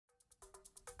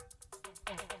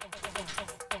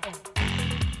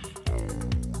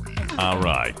All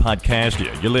right,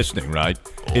 Podcastia, you're listening, right?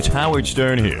 It's Howard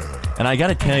Stern here. And I got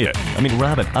to tell you,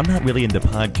 Robin, I'm not really into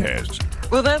podcasts.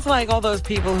 Well, that's like all those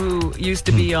people who used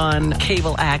to be on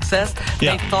cable access.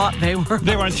 Yeah. They thought they were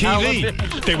on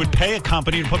TV. They would pay a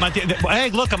company to put them on TV. Hey,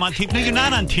 look, I'm on TV. No, you're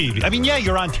not on TV. Yeah,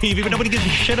 you're on TV, but nobody gives a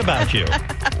shit about you.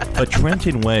 But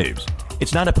Trenton Waves,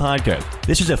 it's not a podcast.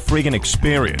 This is a friggin'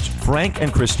 experience. Frank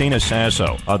and Christina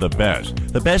Sasso are the best.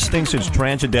 The best thing since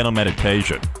Transcendental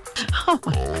Meditation. Are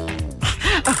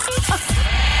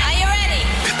you ready?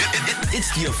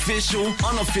 It's the official,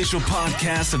 unofficial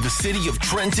podcast of the city of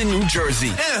Trenton, New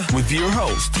Jersey. With your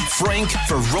host, Frank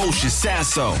Ferocious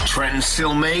Sasso. Trenton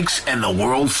still makes and the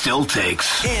world still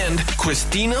takes. And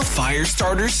Christina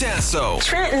Firestarter Sasso.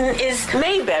 Trenton is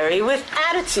Mayberry with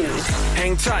attitude.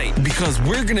 Hang tight, because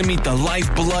we're going to meet the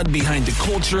lifeblood behind the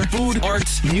culture, food,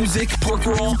 arts, music, pork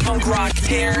roll, punk rock,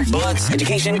 hair, butts,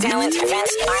 Education, talent,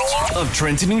 events, marching. of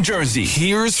Trenton, New Jersey.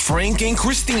 Here's Frank and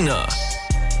Christina.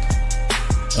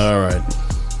 All right.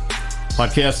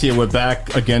 Podcast here. We're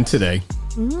back again today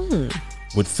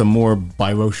with some more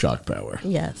Bioshock Power.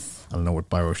 Yes. I don't know what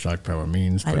Bioshock Power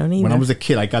means. I But don't either. when I was a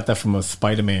kid, I got that from a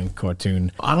Spider-Man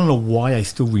cartoon. I don't know why I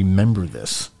still remember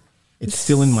this. It's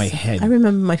still in my head. I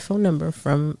remember my phone number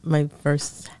from my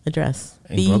first address.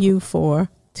 In Brooklyn? BU4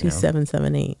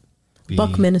 2778.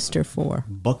 Buckminster 4.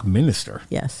 Buckminster.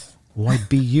 Yes. Why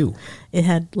BU? It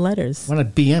had letters. Why not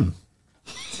BM?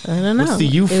 I don't know. What's the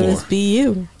U for? It was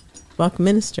BU.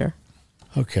 Buckminster.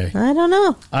 Okay. I don't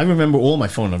know. I remember all my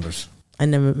phone numbers. I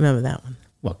never remember that one.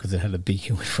 Well, because it had a BU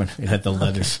in front of it. It had the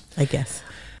letters. I guess.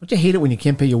 Don't you hate it when you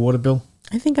can't pay your water bill?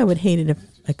 I think I would hate it if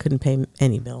I couldn't pay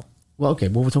any bill. Well, okay.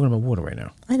 Well, we're talking about water right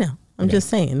now. I know. I'm just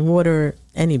saying, water,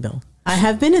 any bill. I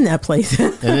have been in that place.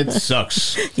 And it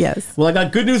sucks. Yes. Well, I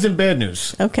got good news and bad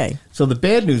news. Okay. So the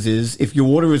bad news is if your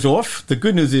water is off, the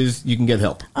good news is you can get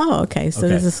help. Oh, okay. So Okay.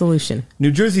 there's a solution.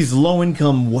 New Jersey's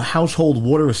low-income household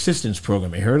water assistance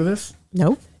program. You heard of this?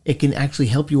 Nope. It can actually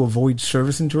help you avoid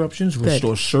service interruptions,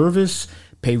 restore service,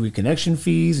 pay reconnection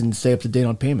fees, and stay up to date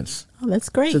on payments. Oh, that's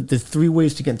great. So there's 3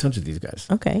 ways to get in touch with these guys.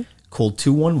 Okay. Call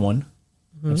 211.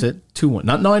 That's it. 211.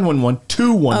 Not 911.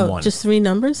 211. Oh, just 3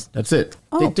 numbers? That's it.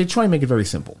 Oh. They try and make it very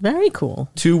simple. Very cool.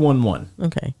 211.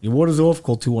 Okay. Your water's off,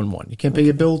 call 211. You can't pay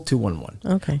your bill, 211.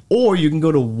 Okay. Or you can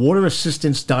go to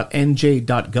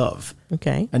waterassistance.nj.gov.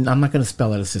 Okay. And I'm not going to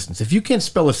spell out assistance. If you can't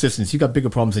spell assistance, you got bigger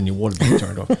problems than your water being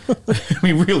turned off. I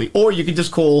mean, really. Or you can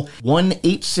just call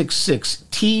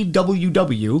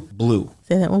 1-866-TWW-BLUE.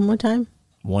 Say that one more time.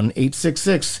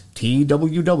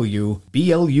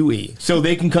 1-866-TWW-BLUE. So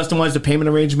they can customize the payment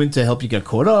arrangement to help you get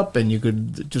caught up, and you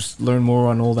could just learn more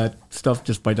on all that stuff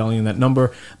just by dialing that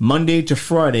number. Monday to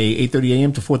Friday, 8:30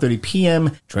 a.m. to 4:30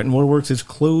 p.m. Trenton Waterworks is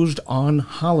closed on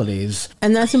holidays.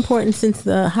 And that's important since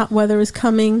the hot weather is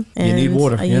coming. And need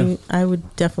water, yeah. I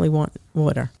would definitely want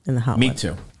water in the hot Me weather.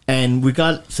 too. And we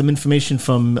got some information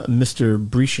from Mr.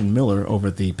 Brescian Miller over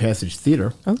at the Passage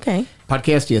Theater. Okay.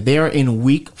 Podcastia, they are in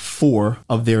week 4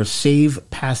 of their Save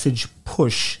Passage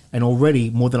push, and already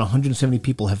more than 170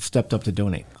 people have stepped up to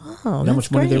donate. Oh, You know how that's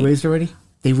much money great. they raised already?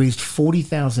 They raised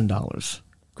 $40,000.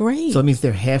 Great. So that means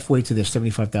they're halfway to their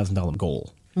 $75,000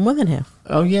 goal. More than half.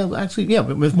 Oh, yeah, actually, yeah,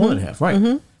 but it's more than half,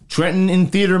 right? Trenton in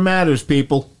theater matters,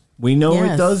 people. We know it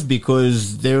Yes. does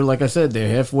because they're, like I said,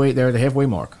 they're at the halfway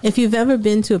mark. If you've ever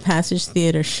been to a Passage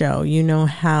Theater show, you know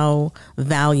how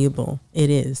valuable it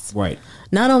is. Right.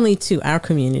 Not only to our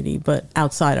community, but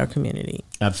outside our community.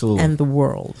 Absolutely. And the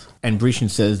world. And Brescian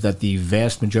says that the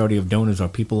vast majority of donors are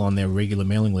people on their regular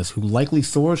mailing list who likely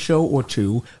saw a show or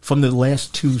two from the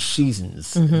last 2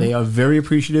 seasons. They are very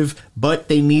appreciative, but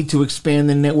they need to expand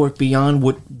the network beyond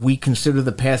what we consider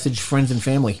the Passage friends and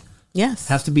family. Yes.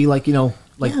 Has to be like,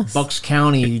 Yes. Bucks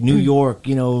County, New York,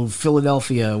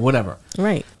 Philadelphia, whatever.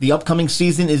 Right. The upcoming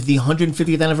season is the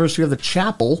 150th anniversary of the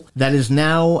chapel that is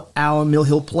now our Mill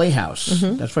Hill Playhouse.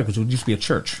 That's right, because it used to be a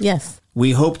church. Yes.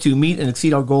 We hope to meet and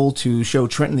exceed our goal to show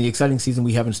Trenton the exciting season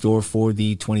we have in store for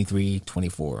the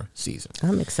 23-24 season.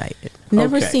 I'm excited.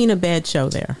 Never Okay. seen a bad show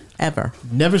there, ever.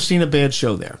 Never seen a bad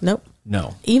show there. Nope.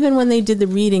 No. Even when they did the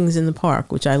readings in the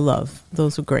park, which I love,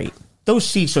 those were great. Those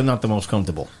seats are not the most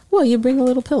comfortable. Well, you bring a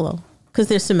little pillow because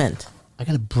they're cement. I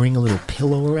got to bring a little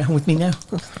pillow around with me now?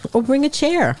 Or bring a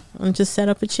chair and just set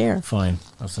up a chair. Fine.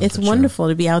 I'll set up It's a chair. wonderful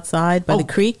to be outside by the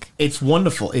creek. It's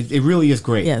wonderful. It really is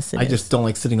great. Yes, it I is. just don't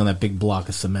like sitting on that big block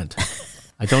of cement.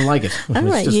 I don't like it. All It's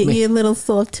right, just me. you little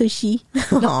soft tushy.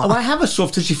 No, I have a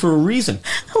soft tissue for a reason.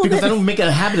 Because I don't make it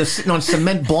a habit of sitting on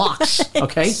cement blocks,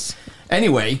 okay?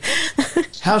 Anyway,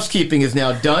 housekeeping is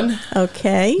now done.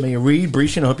 Okay. May you read,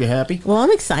 Brescian. I hope you're happy. Well,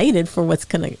 I'm excited for what's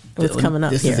coming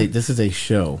up this here. This is a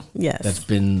show. Yes. That's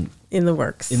been in the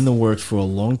works. in the works for a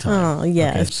long time. Oh,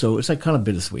 yes. Okay, so it's like kind of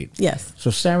bittersweet. Yes.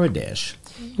 So Sarah Dash,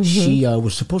 she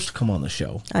was supposed to come on the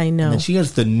show. I know. And then she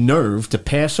has the nerve to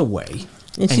pass away.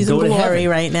 And she's in go to glory heaven.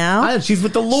 right now. She's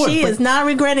with the Lord. She but- is not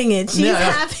regretting it. She's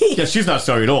happy. Yeah, she's not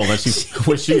sorry at all. That's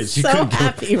what she is. She so couldn't care-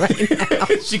 happy right now.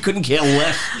 she couldn't care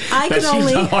less I that can she's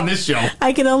only- not on this show.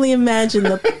 I can only imagine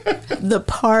the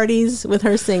parties with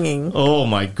her singing Oh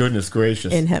my goodness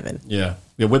gracious! in heaven. Yeah,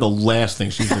 we're the last thing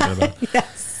she's thinking about.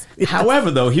 Yes. However,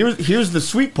 though, here's the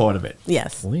sweet part of it.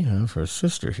 Yes. We have her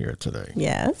sister here today.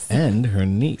 Yes. And her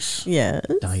niece. Yes.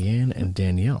 Diane and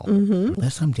Danielle. Mm-hmm.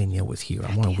 Last time Danielle was here,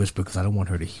 I want to whisper because I don't want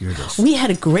her to hear this. We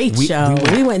had a great show.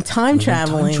 We went time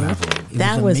traveling. It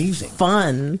That was was amazing.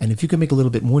 fun. And if you can make a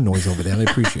little bit more noise over there, I'd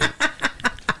appreciate it.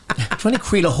 I'm trying to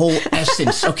create a whole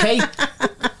essence, okay?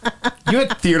 You're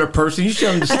a theater person. You should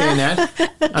understand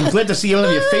that. I'm glad to see you don't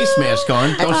have your face mask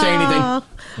on. Don't say anything.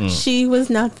 She was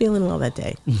not feeling well that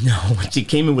day. No, she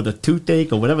came in with a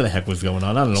toothache or whatever the heck was going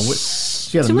on. I don't know.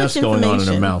 She had Too a mess much going on in her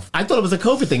information. mouth. I thought it was a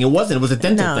COVID thing. It wasn't. It was a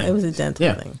dental No, thing. it was a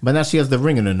dental thing. But now she has the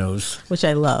ring in her nose, Which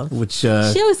I love. which She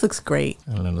always looks great.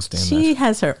 I don't understand She that.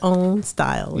 has her own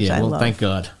style, which Yeah, I well, love. thank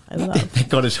God. I love. Thank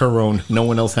God it's her own. No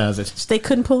one else has it. They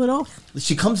couldn't pull it off.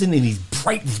 She comes in these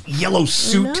bright yellow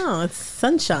suit, No, it's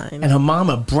sunshine. and her mom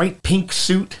a bright pink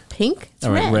suit. Pink? It's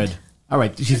All right, red. All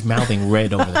right, she's mouthing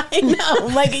red over there. I know.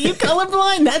 Like, are you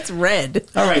colorblind? That's red.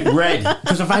 All right, red.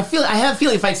 Because I have a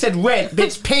feeling if I said red,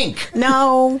 it's pink.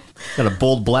 No. Got a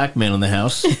bold black man in the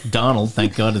house. Donald,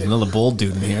 thank God, there's another bold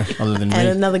dude in here other than me. And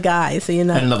another guy, so you're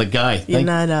not. And another guy. You're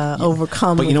not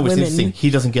overcome But you know with what's women. interesting? He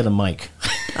doesn't get a mic.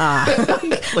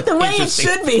 The way it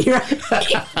should be,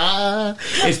 right?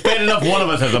 It's bad enough one of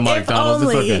us has a mic, If Donald.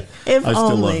 only. It's okay. If I still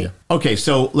love only. you. Okay,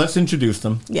 so let's introduce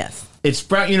them. Yes. It's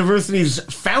Sprout University's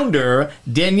founder,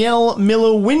 Danielle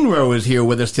Miller-Winrow, is here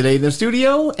with us today in the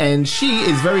studio, and she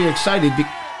is very excited.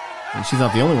 She's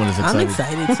not the only one who's I'm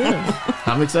excited. excited too.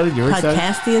 I'm excited. You're excited.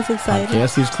 Podcasty is excited.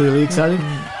 Cassie is clearly excited.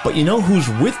 But you know who's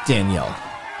with Danielle?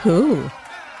 Who?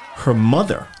 Her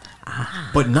mother.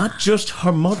 But not just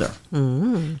her mother.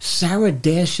 Sarah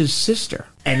Dash's sister.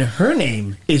 And her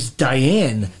name is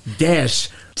Diane Dash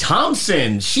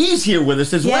Thompson. She's here with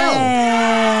us as well.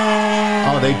 Yay.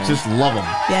 Oh, they just love them.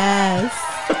 Yes.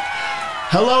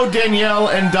 Hello, Danielle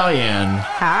and Diane.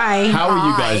 Hi. How are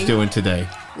you guys doing today?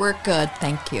 We're good,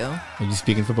 thank you. Are you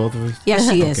speaking for both of us? Yes,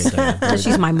 she is. Okay, Diane, very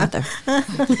She's my mother.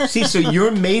 See, so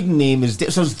your maiden name is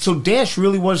so Dash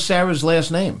really was Sarah's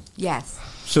last name. Yes.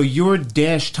 So you're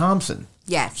Dash Thompson.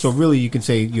 Yes. So really, you can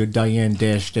say you're Diane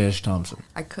Dash Thompson.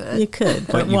 I could. You could,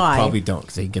 But but you why? probably don't,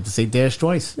 because you get to say Dash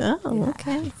twice. Oh,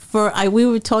 okay. We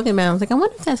were talking about. I was like, I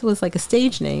wonder if that was like a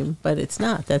stage name, but it's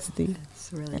not. That's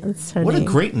her What name. a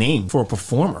great name for a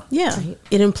performer. Yeah,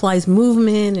 it implies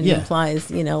movement. It Yeah. implies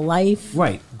life.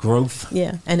 Right. Growth.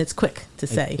 Yeah, and it's quick to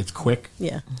say. It's quick.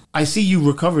 Yeah. I see you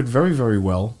recovered very, very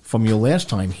well from your last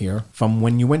time here, from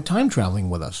when you went time traveling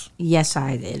with us. Yes,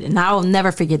 I did. And I'll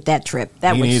never forget that trip.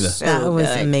 That Me was neither. so That was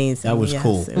good. amazing. That was Yes,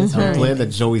 cool. it was I'm very glad that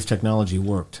amazing. Zoe's technology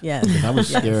worked. Yes. Because I was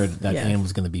Yes. scared that Yes. Anne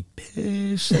was going to be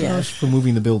pissed at Yes. us for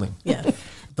moving the building. Yes.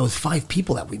 Those 5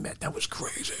 people that we met, that was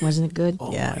crazy. Wasn't it good?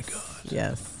 Oh, yes. my God.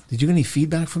 Yes. Did you get any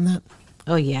feedback from that?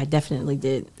 Oh, yeah, I definitely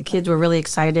did. The kids were really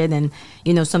excited. And,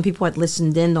 some people had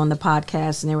listened in on the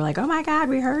podcast and they were like, oh, my God,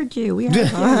 we heard you. We heard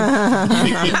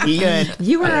you. Good.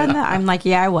 You were on that. I'm like,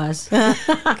 yeah, I was. Good.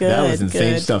 That was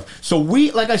insane good. stuff. So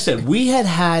like I said, we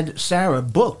had Sarah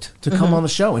booked to come on the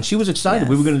show, and she was excited. Yes.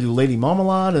 We were going to do Lady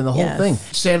Marmalade and the whole Yes. thing.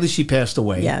 Sadly, she passed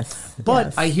away. Yes. But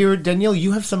Yes. I hear, Danielle,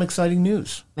 you have some exciting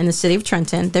news. In the city of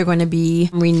Trenton, they're going to be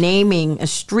renaming a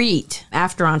street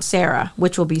after Aunt Sarah,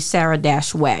 which will be Sarah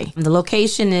Dash Way. The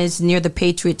location is near the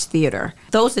Patriots Theater.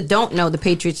 Those that don't know, the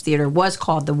Patriots Theater was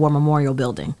called the War Memorial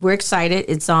Building. We're excited.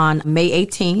 It's on May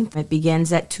 18th. It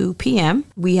begins at 2 p.m.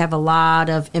 We have a lot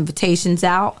of invitations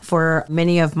out for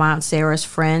many of my Aunt Sarah's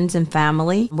friends and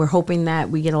family. We're hoping that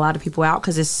we get a lot of people out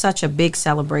because it's such a big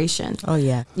celebration. Oh,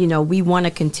 yeah. We want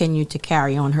to continue to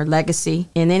carry on her legacy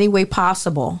in any way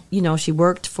possible. She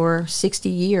worked for 60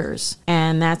 years,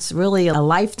 and that's really a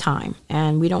lifetime.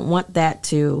 And we don't want that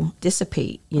to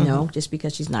dissipate, just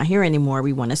because she's not here anymore.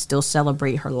 We want to still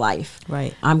celebrate her life.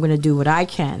 Right. I'm going to do what I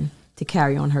can to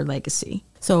carry on her legacy.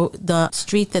 So the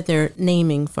street that they're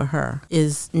naming for her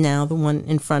is now the one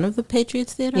in front of the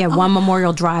Patriots Theater? Yeah, One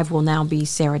Memorial Drive will now be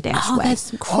Sarah Dash Oh, Way.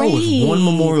 that's great. Oh, it's One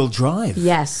Memorial Drive.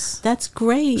 Yes, That's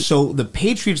great. So the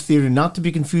Patriots Theater, not to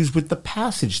be confused with the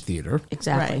Passage Theater.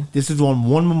 exactly. Right. This is on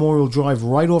One Memorial Drive,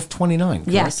 right off 29. Correct?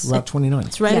 Yes. Route 29.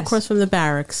 It's right Yes. across from the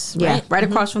barracks, Yeah, right? right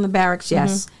across from the barracks,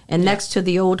 yes. And next to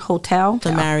the old hotel.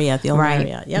 The Marriott, the old Right.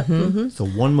 Marriott. Yep. Mm-hmm. So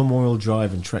One Memorial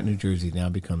Drive in Trenton, New Jersey now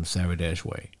becomes Sarah Dash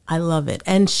Way. I love it.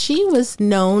 And she was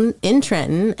known in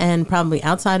Trenton and probably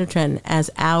outside of Trenton as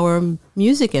our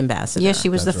music ambassador. Yeah, she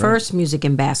was the first music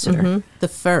ambassador. The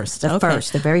first. The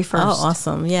first, the very first. Oh,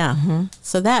 awesome. Yeah.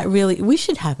 So that really, we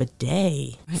should have a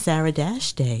day, Sarah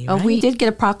Dash Day. Oh, we right? did get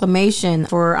a proclamation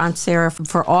for Aunt Sarah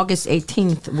for August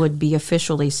 18th would be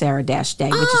officially Sarah Dash Day,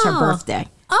 which is her birthday.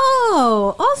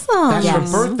 Oh, awesome. That's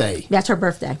Yes. her birthday. That's her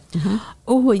birthday.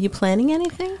 Oh, are you planning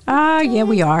anything? Yeah,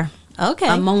 we are. Okay.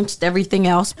 Amongst everything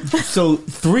else. So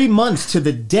 3 months to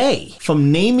the day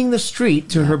from naming the street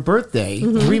to her birthday.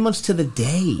 3 months to the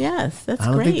day. Yes, that's I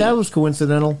don't great. think that was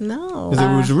coincidental. No. Because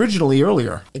it was originally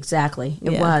earlier. Exactly.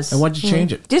 It Yeah. was. And why'd you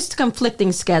change it? Just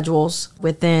conflicting schedules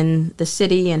within the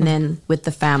city and then with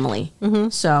the family.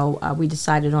 So we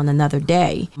decided on another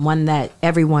day, one that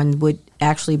everyone would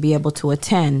actually be able to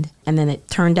attend. And then it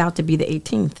turned out to be the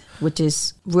 18th, which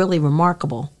is really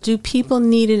remarkable. Do people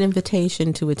need an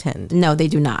invitation to attend? No, they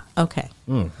do not. Okay.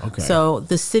 Okay. So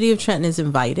the city of Trenton is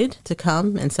invited to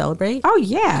come and celebrate. Oh,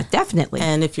 yeah, definitely.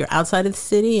 And if you're outside of the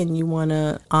city and you want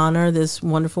to honor this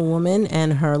wonderful woman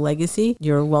and her legacy,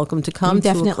 you're welcome to come. We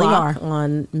definitely 2:00 are.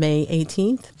 on May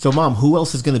 18th. So, Mom, who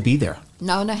else is going to be there?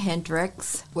 Nona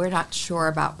Hendricks. We're not sure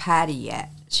about Patty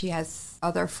yet. She has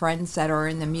other friends that are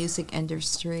in the music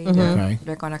industry. Okay.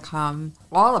 They're going to come.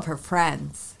 All of her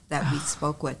friends that we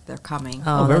spoke with, they're coming.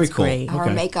 Oh, very that's cool. great. Her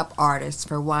Okay. makeup artist,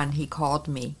 for one, he called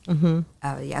me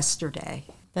yesterday.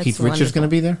 That's Keith Richards going to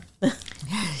be there?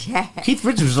 Yeah. Keith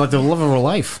Richards is like the love of her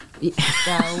life.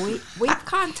 So we've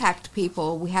contacted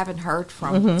people. We haven't heard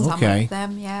from some Okay. of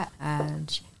them yet.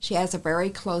 And she has a very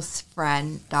close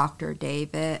friend, Dr.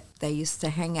 David. They used to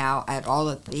hang out at all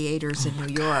the theaters in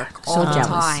New York all the jealous.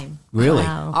 time. Really?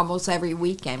 Wow. Almost every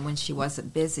weekend when she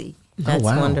wasn't busy. That's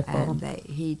wow. wonderful. And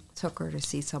he took her to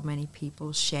see so many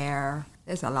people share.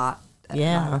 There's a lot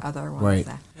Yeah. of other ones. Right.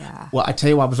 Yeah. Well, I tell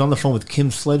you what, I was on the phone with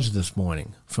Kim Sledge this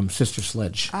morning from Sister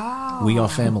Sledge. Oh. We Are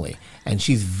Family. And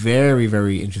she's very,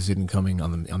 very interested in coming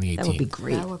on the 18th. That would be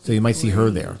great. That would So you be might see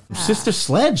her great. there. Sister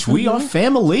Sledge, We Are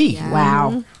Family.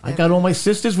 Wow. I got all my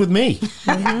sisters with me.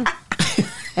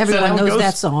 Everyone how it knows goes?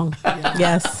 that song.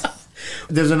 Yes.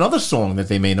 There's another song that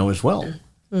they may know as well.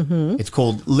 It's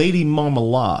called Lady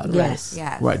Marmalade. Yes.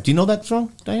 Yes. Right. Do you know that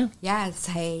song, Diane? Yes.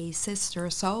 Hey, sister,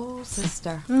 soul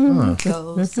sister. Hmm.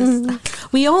 Go, sister.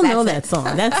 We all know That's that it.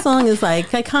 song. That song is like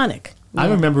iconic. I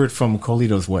remember it from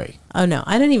Carlito's Way. Oh, no.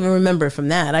 I don't even remember it from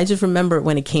that. I just remember it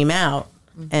when it came out.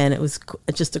 And it was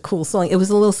just a cool song. It was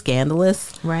a little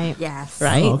scandalous, Right. Yes.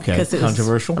 right? Oh, okay. 'Cause it was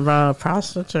Controversial? about a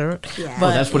prostitute. Yeah. Oh,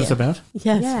 that's what it's about?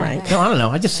 Yes, Yeah. Frank. No, I don't know.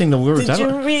 I just sing the words. Did I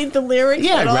don't- you read the lyrics?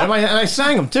 Yeah, I at read all? them and I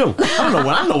sang them too.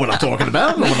 I know what I'm talking about.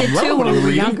 I don't know what I'm, I don't know what when we I'm were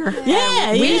reading. younger.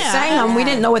 Yeah, We yeah. sang them. We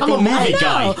didn't know what I'm they a meant. movie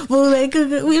guy. No, well, like,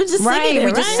 we were just Right, singing it,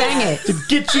 we just right? sang it. To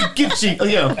get you. Oh,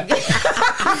 yeah.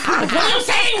 What are you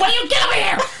saying? Will you get over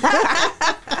here?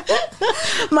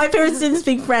 My parents didn't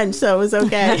speak French, so it was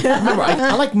okay. Remember,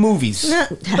 I like movies.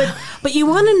 but you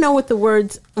want to know what the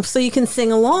words, so you can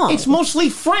sing along. It's mostly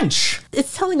French.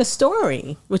 It's telling a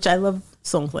story, which I love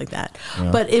songs like that.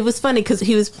 But it was funny because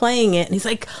he was playing it and he's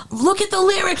like, look at the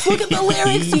lyrics, you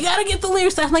gotta get the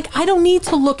lyrics. I'm like, I don't need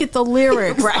to look at the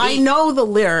lyrics. Right. I know the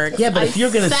lyrics. Yeah, but I if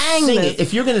you're gonna sang sing this. it,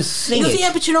 if you're gonna He sing goes, it,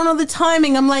 yeah, but you don't know the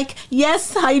timing. I'm like,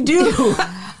 yes, I do.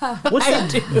 what's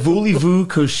that? Voulez-vous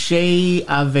coucher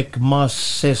avec moi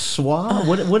ce soir?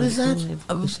 What is that?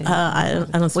 I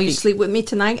don't Will speak. you sleep with me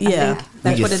tonight? Yeah. I think Will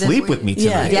that's you what it is. sleep with me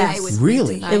Yeah. tonight? Yes. Stay with me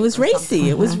Really? tonight It was or racy.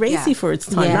 It was something. racy Yeah. for its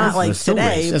time. Yeah. Not like It's still today.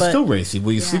 racy. It's but still racy.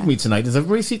 Will you sleep with me tonight? Is a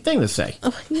racy thing to say.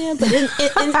 yeah, but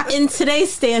in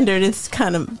today's standard, it's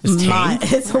kind of It's tame?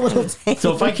 it's a little tame.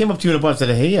 So if I came up to you in a bar and said,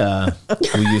 "Hey,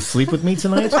 will you sleep with me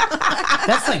tonight?"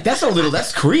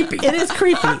 That's creepy. It is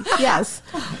creepy, yes.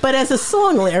 But as a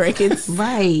song lyric, it's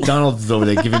Right. Donald's over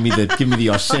there giving me the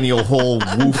Arsenio Hall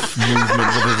woof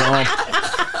movement with his arm.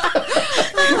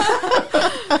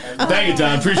 Thank you,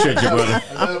 Don. Appreciate you, brother.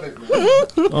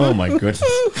 Oh, my goodness.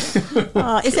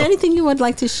 Is there anything you would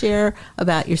like to share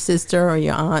about your sister or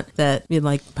your aunt that you'd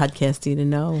like Podcasty to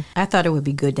know? I thought it would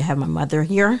be good to have my mother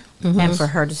here and for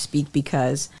her to speak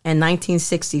because in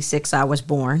 1966 I was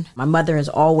born. My mother has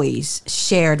always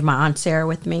shared my Aunt Sarah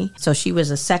with me. So she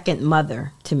was a second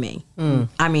mother to me.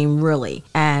 I mean, really.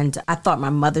 And I thought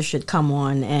my mother should come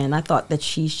on and I thought that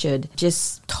she should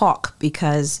just talk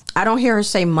because I don't hear her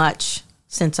say much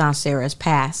since Aunt Sarah's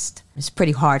passed. It's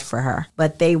pretty hard for her.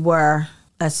 But they were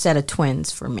a set of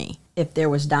twins for me. If there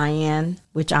was Diane,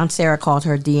 which Aunt Sarah called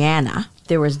her Deanna,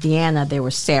 there was Deanna, there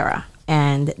was Sarah.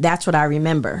 And that's what I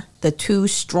remember. The two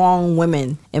strong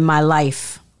women in my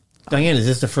life. Diane, is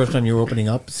this the first time you're opening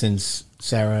up since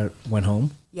Sarah went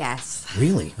home? Yes.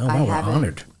 Really? Oh, wow, we're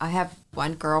honored. I have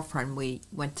one girlfriend. We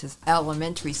went to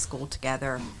elementary school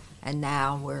together, and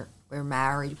now we're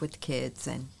married with kids.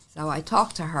 And so I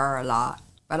talk to her a lot,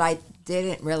 but I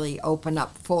didn't really open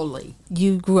up fully.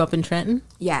 You grew up in Trenton?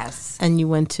 Yes. And you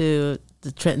went to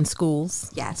the Trenton schools?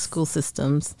 Yes. School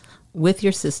systems with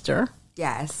your sister?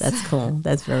 Yes. That's cool.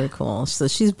 That's very cool. So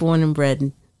she's born and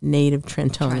bred native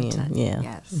Trentonian. Trenton, Yeah.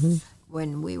 yes.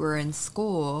 When we were in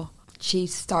school, she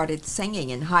started singing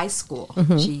in high school.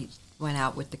 She went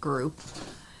out with the group,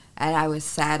 and I was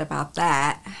sad about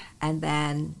that. And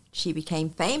then she became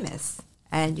famous,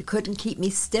 and you couldn't keep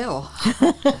me still.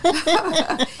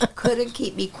 Couldn't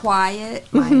keep me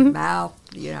quiet. My mouth,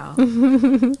 you know. She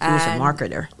was a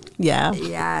marketer. Yeah.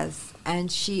 Yes.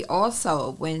 And she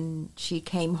also, when she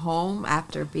came home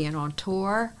after being on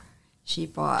tour, she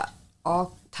bought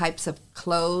all types of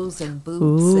clothes and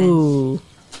boots. Ooh.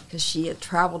 Because she had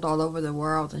traveled all over the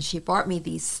world, and she bought me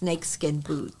these snakeskin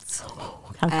boots.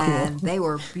 How And cool. they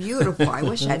were beautiful. I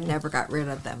wish I'd never got rid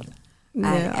of them. And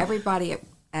Yeah. everybody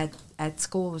at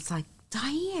school was like,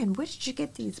 Diane, where did you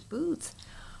get these boots?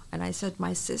 And I said,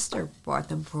 my sister bought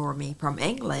them for me from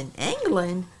England.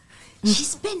 England?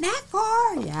 She's been that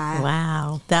far? Yeah.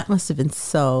 Wow. That must have been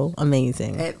so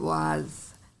amazing. It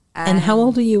was. And how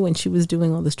old were you when she was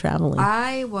doing all this traveling?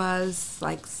 I was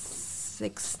like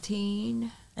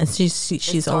 16. And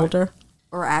she's our- older?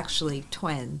 We're actually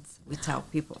twins. We tell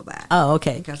people that. Oh,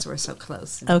 okay. Because we're so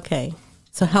close. Okay.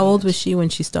 So how old was she when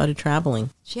she started traveling?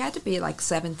 She had to be like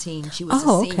 17. She was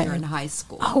Oh, a senior okay. in high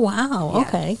school. Oh, wow. Yes,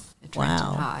 Okay. at Trenton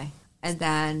Wow. High. And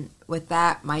then with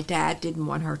that, my dad didn't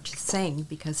want her to sing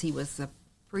because he was a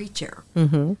preacher.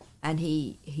 Mm-hmm. And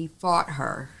he fought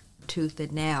her tooth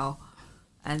and nail.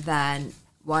 And then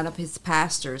one of his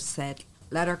pastors said,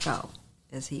 let her go,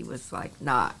 as he was like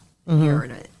not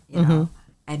hearing it, you know.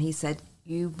 And he said,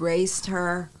 you raised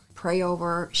her, pray over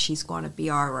her, she's going to be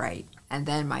all right. And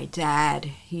then my dad,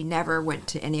 he never went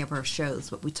to any of her shows,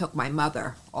 but we took my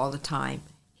mother all the time.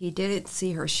 He didn't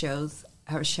see her show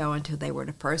until they were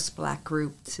the first black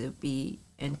group to be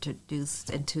introduced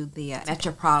into the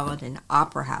Metropolitan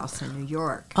Opera House in New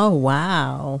York. Oh,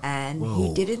 wow. And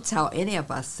he didn't tell any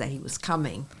of us that he was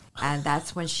coming. And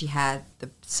that's when she had the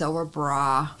silver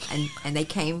bra, and they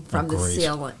came from the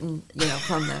ceiling, you know,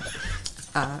 from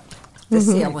the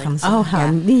ceiling. Oh, how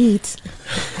neat.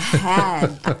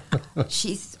 And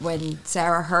when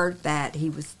Sarah heard that he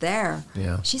was there,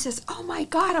 Yeah. she says, oh my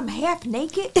God, I'm half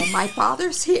naked and my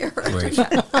father's here. Great.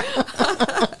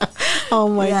 Oh,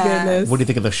 my Yeah. goodness. What do you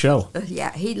think of the show?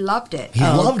 Yeah, he loved it. He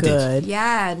loved it. Good.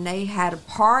 Yeah, and they had a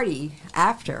party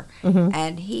after,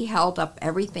 and he held up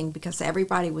everything because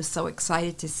everybody was so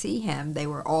excited to see him. They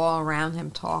were all around him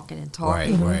talking and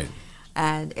talking. Right.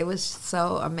 And it was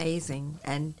so amazing.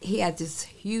 And he had this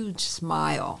huge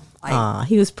smile. Like,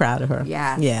 He was proud of her.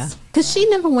 Yes. Yeah. Because she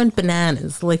never went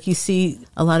bananas. Like you see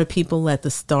a lot of people let the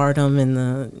stardom and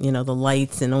the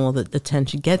lights and all the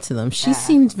attention get to them. She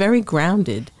seemed very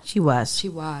grounded. She was. she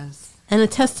was. And a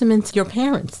testament to your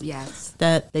parents. Yes.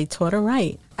 That they taught her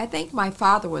right. I think my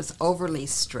father was overly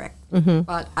strict,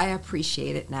 but I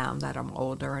appreciate it now that I'm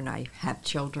older and I have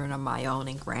children of my own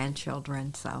and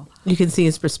grandchildren. So You can see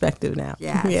his perspective now.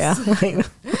 Yes. Yeah.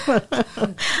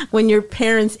 When your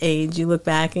parents' age, you look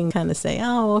back and kind of say,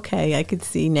 oh, okay, I could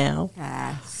see now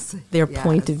yes, their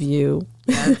point of view.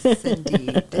 Yes,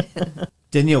 indeed.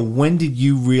 Danielle, when did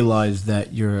you realize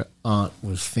that your aunt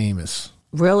was famous?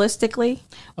 Realistically?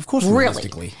 Of course, Really?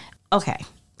 realistically. Okay,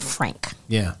 Frank.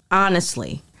 Yeah.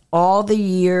 Honestly, all the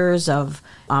years of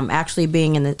actually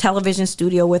being in the television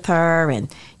studio with her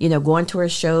and, going to her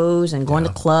shows and going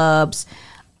to clubs,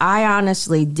 I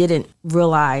honestly didn't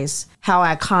realize how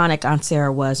iconic Aunt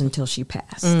Sarah was until she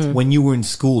passed. When you were in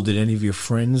school, did any of your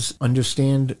friends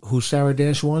understand who Sarah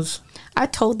Dash was? I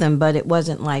told them, but it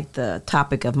wasn't like the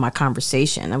topic of my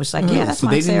conversation. I was like, yeah, that's So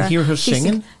my they didn't Sarah. hear her She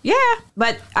singing? sang- yeah,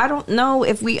 but I don't know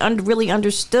if we really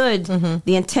understood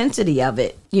the intensity of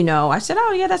it. You know, I said,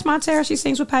 oh, yeah, that's my Sarah. She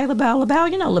sings with Patti LaBelle,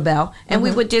 you know LaBelle. And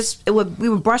we would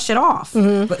brush it off.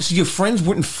 But so your friends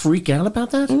wouldn't freak out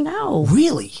about that? No.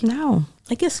 Really? No.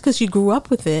 I guess because you grew up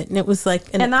with it, and it was like,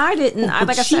 And I didn't. But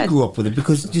Like I she said, grew up with it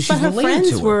because she's but her related friends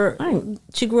to her. were.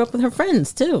 She grew up with her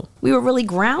friends too. we were really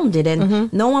grounded,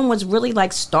 and no one was really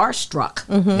like starstruck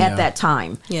at that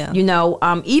time. Yeah. You know,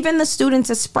 even the students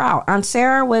at Sprout. Aunt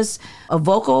Sarah was a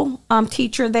vocal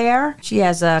teacher there. She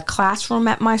has a classroom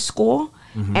at my school,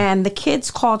 and the kids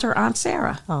called her Aunt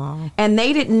Sarah. And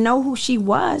they didn't know who she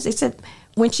was. They said,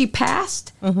 when she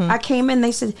passed, I came in,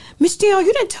 they said, Miss Dale,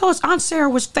 you didn't tell us Aunt Sarah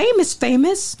was famous.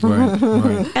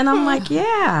 Right. And I'm like,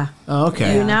 yeah. Oh,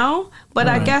 okay. You know? But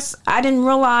I guess I didn't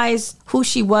realize who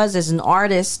she was as an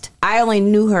artist. I only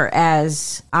knew her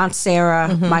as Aunt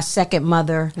Sarah, my second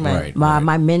mother, Right,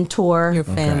 my mentor. Your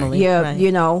family. Yeah, right.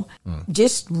 you know,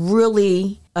 just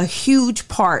really a huge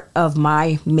part of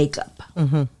my makeup.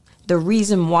 The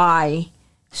reason why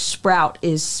Sprout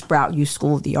is Sprout Youth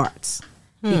School of the Arts.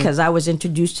 Because I was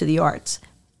introduced to the arts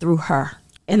through her.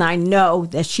 And I know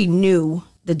that she knew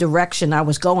the direction I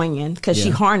was going in because she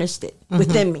harnessed it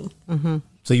within me.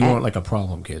 So you weren't like a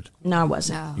problem kid. No, I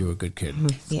wasn't. No. You were a good kid.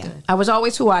 Yeah. I was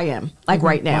always who I am, like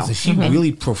right now. So she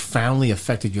really profoundly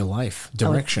affected your life,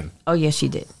 direction. Oh, yes, she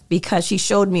did. Because she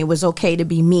showed me it was okay to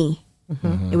be me.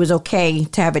 It was okay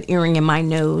to have an earring in my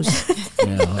nose.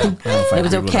 Yeah, I don't know if I It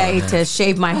was agree with okay that. to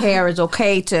shave my hair. It's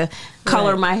okay to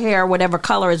color my hair, whatever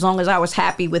color, as long as I was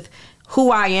happy with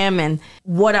who I am and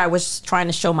what I was trying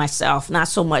to show myself. Not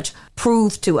so much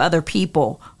prove to other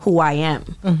people who I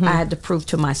am. I had to prove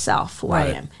to myself who I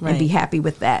am and be happy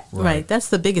with that. Right. That's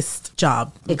the biggest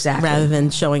job. Exactly. Rather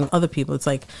than showing other people. It's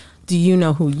like, do you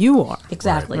know who you are?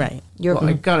 Exactly. Right. You're Well,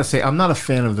 I gotta say, I'm not a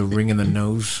fan of the ring in the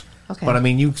nose. Okay. But I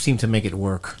mean, you seem to make it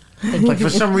work. Like for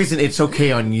some reason, it's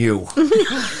okay on you.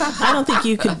 I don't think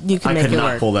you could I make could it not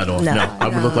work. pull that off. No, I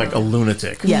would look like a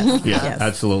lunatic. Yes. Yeah, Yes.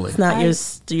 absolutely. It's not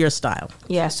your style.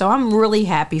 Yeah, so I'm really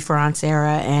happy for Aunt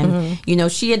Sarah. And, you know,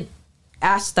 she had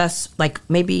asked us, like,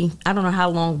 maybe, I don't know how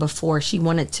long before, she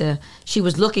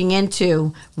was looking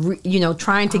into,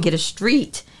 trying to get a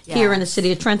street here in the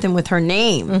city of Trenton with her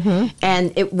name.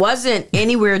 And it wasn't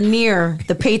anywhere near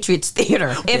the Patriots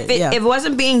Theater. If it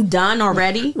wasn't being done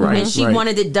already, and she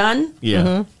wanted it done,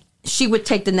 Yeah. she would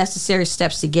take the necessary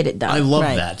steps to get it done. I love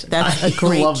Right. that. That's I a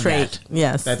great love trait. that.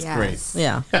 Yes. That's great.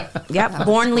 Yeah. Yep,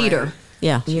 born leader,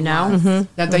 Yeah. you know?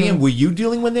 Now, Diane, were you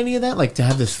dealing with any of that? Like to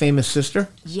have this famous sister?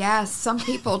 Yes, some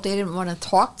people didn't want to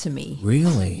talk to me.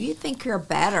 Really? You think you're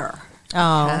better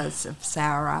Oh. because of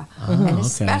Sarah. okay. And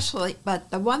especially,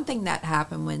 but the one thing that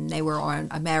happened when they were on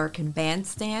American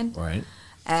Bandstand, Right.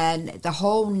 and the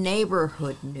whole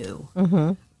neighborhood knew,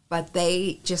 but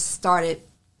they just started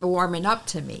warming up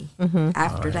to me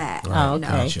after that. Oh, you know.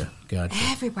 okay. Gotcha.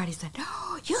 Everybody said,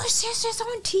 "Oh, your sister's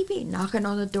on TV," knocking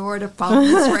on the door, the phone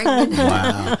is ringing.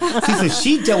 Wow. See, so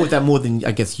she dealt with that more than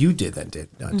I guess you did.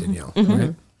 Danielle,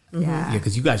 right? Yeah. Yeah,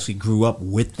 because you actually grew up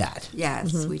with that.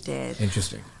 Yes, we did.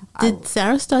 Interesting. Did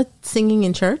Sarah start singing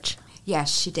in church? Yes,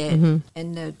 she did.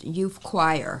 In the youth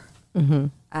choir.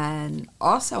 And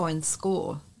also in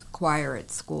school, choir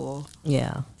at school.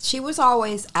 Yeah. She was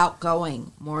always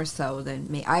outgoing more so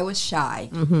than me. I was shy.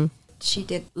 She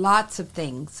did lots of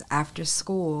things after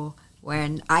school.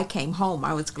 When I came home,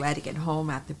 I was glad to get home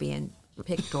after being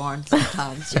picked on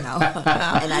sometimes, and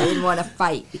I didn't want to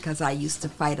fight because I used to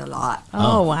fight a lot.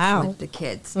 Oh, wow. With the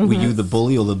kids. Were you the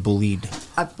bully or the bullied?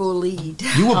 I bullied.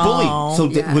 You were bullied. So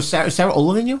Yeah. was Sarah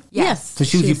older than you? Yes. So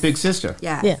she was your She's- big sister.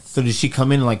 Yes. Yes. So did she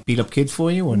come in and like beat up kids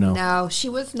for you or no? No, she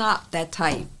was not that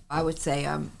type. I would say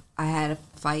I had a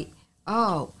fight.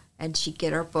 Oh, and she'd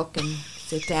get her book and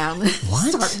sit down and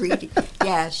start reading.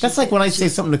 Yeah, That's like when I say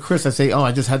something to Chris, I say, "Oh,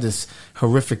 I just had this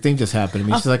horrific thing just happen to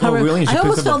me." She's like, "Oh, really?" And she I picks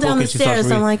almost up a fell book down the and she starts stairs.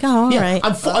 I'm reading. like, oh, all Yeah, right.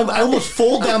 I almost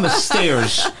fall down the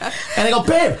stairs, and I go,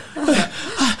 "Babe,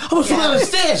 I almost fell down the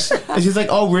stairs." And she's like,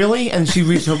 "Oh, really?" And she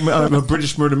reads her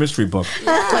British murder mystery book.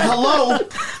 Like, hello.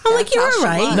 I'm like, you're how all she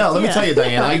right. was. No, let me tell you,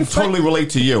 Diane, I totally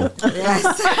relate to you.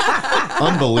 Yes.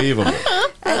 Unbelievable.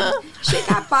 And she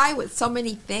got by with so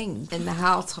many things in the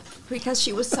house because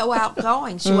she was so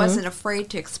outgoing. She wasn't afraid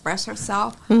to express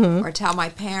herself or tell my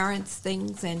parents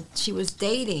things. And she was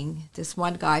dating this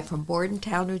one guy from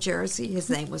Bordentown, New Jersey. His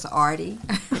name was Artie.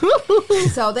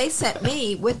 So they sent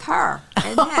me with her.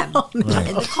 and him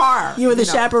in the car. You were the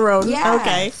chaperone. Yes.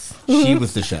 Okay. She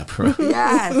was the chaperone.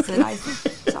 Yes, and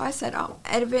I said, oh,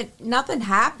 and if nothing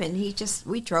happened,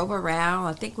 we drove around.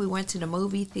 I think we went to the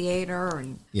movie theater,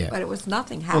 but it was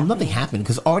nothing happened. Well, nothing happened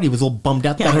because Artie was all bummed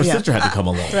out that her sister had to come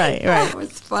along. Right. It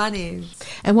was funny.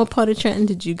 And what part of Trenton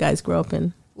did you guys grow up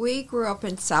in? We grew up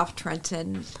in South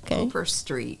Trenton, Cooper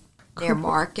Street, near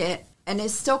Market. And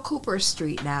it's still Cooper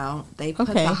Street now. They put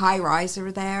the high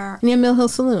riser there. Near Mill Hill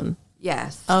Saloon?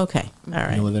 Yes. Okay. All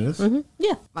right. You know what that is? Mm-hmm.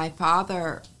 Yeah. My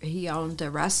father, he owned a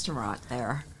restaurant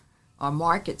there on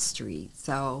Market Street.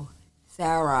 So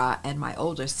Sarah and my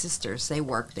older sisters, they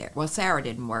worked there. Well, Sarah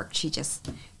didn't work. She just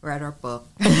read her book.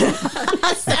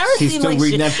 Sarah She's seemed still like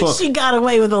reading that book. She got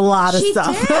away with a lot of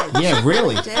stuff. Did. Yeah,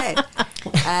 really? She did.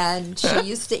 And she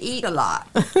used to eat a lot.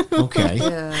 Okay.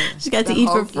 She got to eat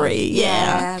for free.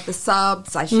 Yeah. The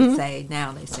subs, I should say.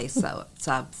 Now they say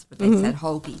subs, but they said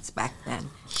hoagies back then.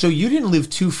 So you didn't live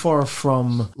too far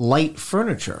from Light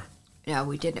Furniture. No,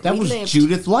 we didn't. That we was lived,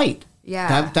 Judith Light.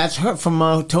 Yeah. That's her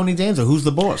from Tony Danza. Who's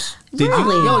the boss? Did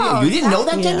Really? you? Yeah. You didn't know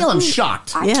that, Yeah. Danielle? I'm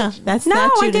shocked. Yeah. That's No,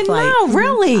 not I Judith didn't Light. know.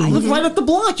 Really? Lived right up the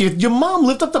block. Your mom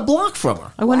lived up the block from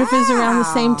her. I wonder if it was around the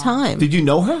same time. Did you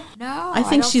know her? No. I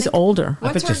think don't she's older.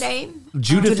 What's bet her you- name?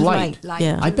 Judith Light. Light.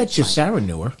 Yeah. I bet you Sarah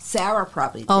knew her. Sarah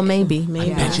probably did. Oh, maybe. I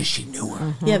bet you she knew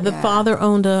her. Yeah, the father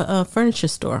owned a furniture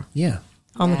store Yeah.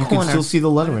 on the You can corner. still see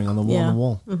the lettering on the wall. Yeah. On the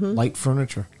wall. Light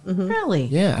Furniture. Really?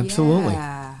 Yeah, absolutely.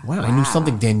 Yeah. Wow, I knew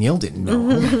something Danielle didn't know.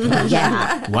 Oh my gosh.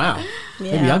 Yeah. Wow.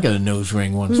 Maybe Yeah. I'll get a nose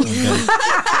ring once. Okay.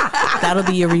 That'll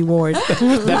be your reward.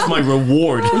 That's my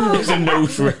reward. It's a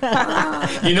nose ring.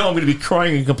 You know I'm going to be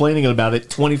crying and complaining about it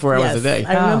 24 hours a day.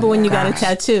 I remember when you got a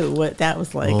tattoo. What that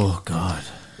was like. Oh, God.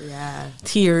 Yeah.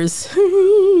 Tears.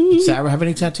 Sarah, have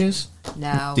any tattoos?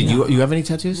 No. Did you have any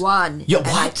tattoos? One. Yo, and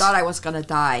I what? thought I was going to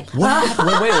die. What?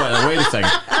 Wait a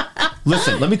second.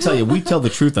 Listen, let me tell you, we tell the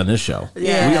truth on this show.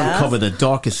 Yeah. We uncover the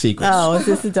darkest secrets. Oh, is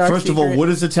this a dark First of all, secret? what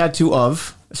is the tattoo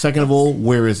of? Second of all,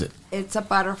 where is it? It's a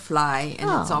butterfly, and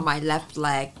it's on my left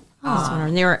leg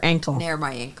Near her ankle. near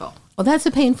my ankle. Well, that's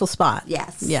a painful spot.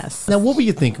 Yes. Yes. Now, what were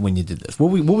you thinking when you did this?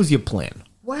 What was your plan?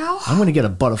 Well, I'm going to get a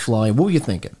butterfly. What were you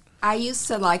thinking? I used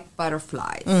to like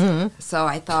butterflies. Mm-hmm. So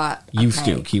I thought. Used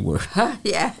okay. to, keyword.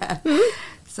 Yeah.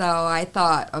 So I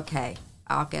thought, okay,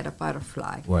 I'll get a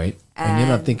butterfly. Right. And you're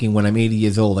not And- thinking, when I'm 80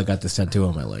 years old, I got this tattoo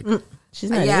on my leg. She's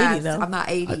not 80 Yes, though. I'm not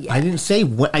 80 yet. I didn't say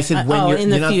when. I said when you're in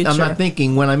the not, I'm future. not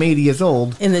thinking when I'm 80 years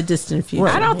old. In the distant future.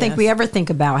 Right. I don't think we ever think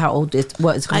about how old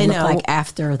what it's going I to look know. like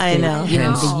after I know. the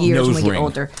years Nose when we get ring.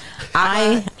 older.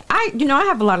 I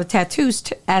have a lot of tattoos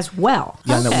as well.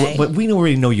 Yeah, no, Okay. but we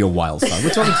already know your wild side. We're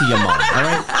talking to your mom, all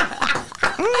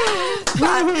right?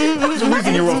 What's the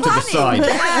reason you're off to the side?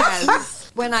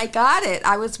 Yes. When I got it,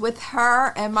 I was with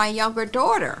her and my younger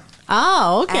daughter.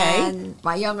 Oh, okay. And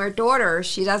my younger daughter,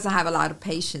 she doesn't have a lot of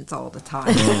patience all the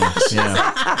time.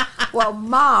 Yeah. Well,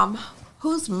 Mom,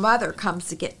 whose mother comes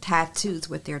to get tattoos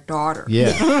with their daughter?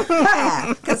 Yeah.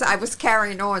 Because I was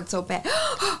carrying on so bad.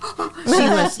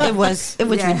 It was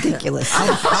Yeah. ridiculous.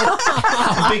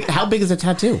 How big is a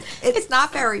tattoo? It's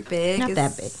not very big. Not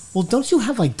It's- that big. Well, don't you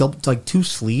have like two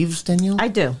sleeves, Danielle? I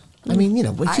do. I mean,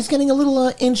 she's getting a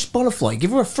little inch butterfly. Give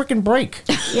her a freaking break.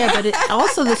 Yeah, but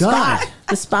also the God.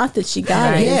 spot that she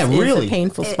got it Yeah, is really. a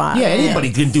painful spot. Yeah, anybody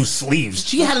can do sleeves.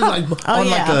 She had it like on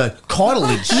like yeah. a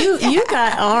cartilage. You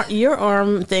got your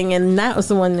arm thing, and that was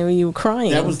the one where you were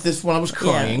crying. That was this one I was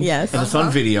crying. Yeah, yes. And it's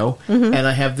on video. And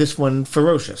I have this one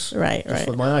ferocious. Right, Just right.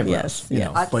 with my eyebrows. Yes, you yeah.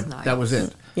 know, That's but nice. that was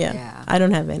it. yeah. Yeah. I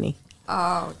don't have any.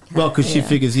 Oh, okay. Well, because she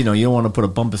figures, you don't want to put a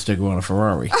bumper sticker on a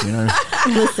Ferrari. You know,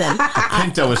 Listen,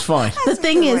 Pinto is fine. the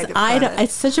thing good is, way to put it.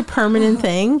 it's such a permanent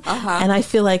thing, and I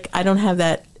feel like I don't have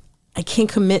that. I can't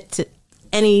commit to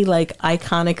any like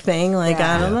iconic thing. Like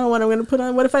Yeah. I don't know what I'm going to put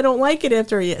on. What if I don't like it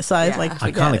after a year? So I was Yeah. like,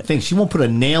 forget Iconic it. thing. She won't put a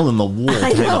nail in the wall to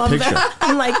I hang know. a picture.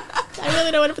 I'm like, I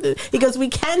really don't want to put this. He goes, we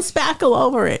can spackle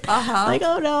over it. Like,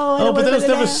 oh no. I Oh, don't but wanna then it's put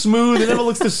it never there. smooth. It never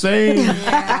looks the same.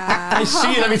 I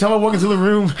see it every time I walk into the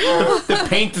room. The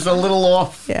paint is a little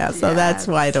off. Yeah, so that's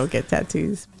why I don't get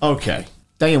tattoos. Okay.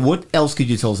 Diane, what else could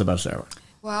you tell us about Sarah?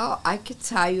 Well, I could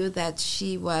tell you that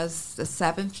she was the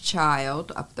 7th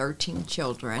child of 13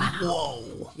 children.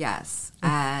 Whoa. Yes.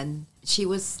 And she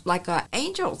was like an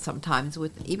angel sometimes,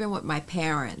 even with my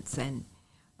parents. And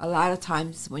a lot of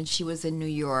times when she was in New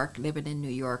York, living in New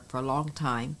York for a long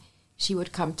time, she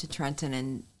would come to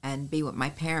Trenton and be with my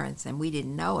parents, and we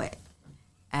didn't know it.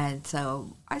 And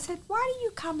so I said, why do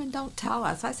you come and don't tell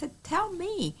us? I said, tell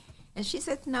me. And she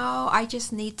said, no, I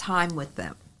just need time with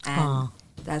them. And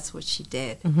that's what she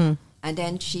did. And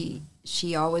then she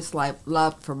always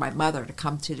loved for my mother to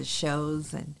come to the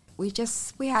shows. And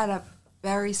we had a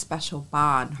very special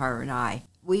bond, her and I.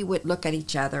 We would look at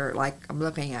each other like I'm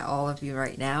looking at all of you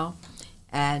right now,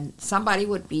 and somebody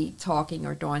would be talking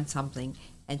or doing something,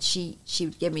 and she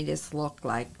would give me this look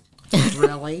like,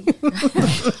 really?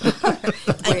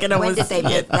 When did they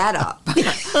make that up?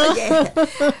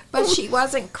 Yeah. But she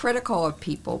wasn't critical of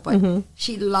people, but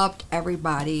she loved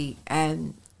everybody,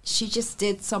 and she just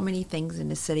did so many things in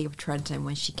the city of Trenton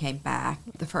when she came back.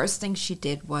 The first thing she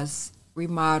did was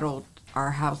remodeled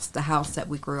our house, the house that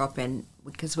we grew up in,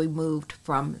 because we moved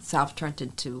from South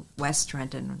Trenton to West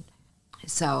Trenton.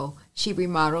 So she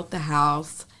remodeled the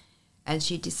house, and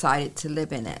she decided to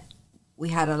live in it. We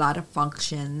had a lot of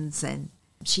functions, and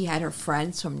she had her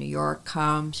friends from New York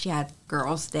come. She had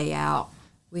girls' day out.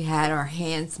 We had our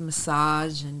hands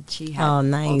massaged, and she had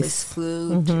all this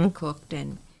food cooked,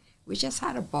 and we just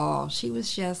had a ball. She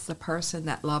was just a person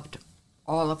that loved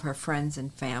all of her friends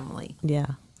and family.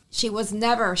 Yeah. She was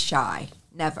never shy,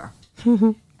 never.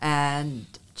 And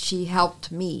she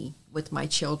helped me with my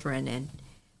children, and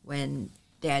when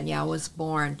Danielle was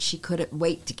born, she couldn't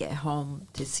wait to get home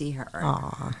to see her.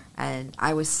 Aww. And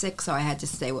I was sick, so I had to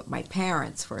stay with my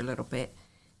parents for a little bit.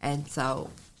 And so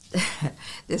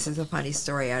this is a funny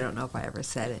story. I don't know if I ever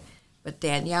said it. But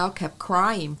Danielle kept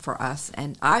crying for us.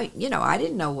 And I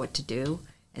didn't know what to do.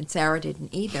 And Sarah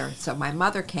didn't either. So my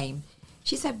mother came.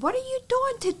 She said, "What are you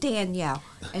doing to Danielle?"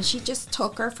 And she just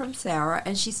took her from Sarah,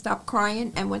 and she stopped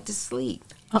crying and went to sleep.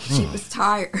 She was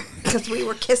tired because we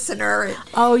were kissing her.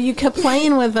 And, you kept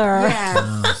playing with her.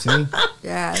 Yeah. See?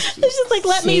 Yeah. It's just like,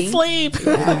 let me sleep.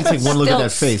 Yeah. You take one look at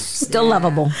that face. Still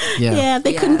lovable. Yeah,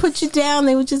 they couldn't put you down.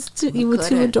 They were just you were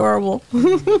too adorable.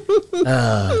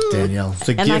 Danielle, it's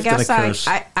a gift and a curse.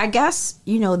 I guess,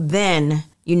 then,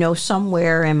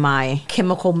 somewhere in my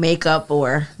chemical makeup,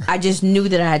 or I just knew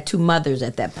that I had two mothers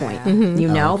at that point,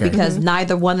 because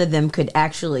neither one of them could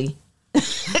actually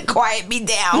quiet me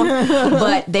down,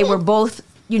 but they were both,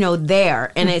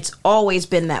 there, and it's always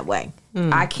been that way.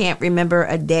 I can't remember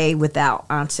a day without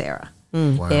Aunt Sarah.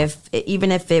 Wow.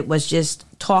 Even if it was just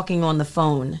talking on the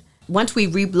phone. Once we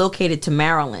relocated to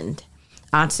Maryland,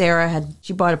 Aunt Sarah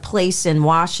she bought a place in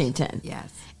Washington. Yes.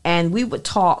 And we would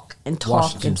talk and talk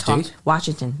Washington and talk. State?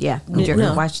 Washington, yeah.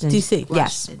 Washington. D.C.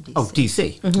 Yes. Washington, Oh,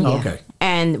 D.C. Okay.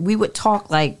 And we would talk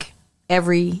like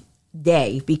every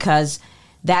day, because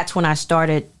that's when I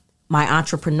started my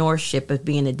entrepreneurship of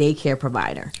being a daycare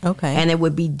provider. Okay. And it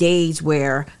would be days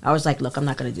where I was like, look, I'm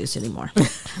not going to do this anymore.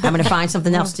 I'm going to find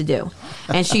something else to do.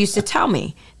 And she used to tell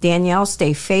me, Danielle,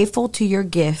 stay faithful to your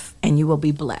gift and you will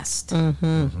be blessed.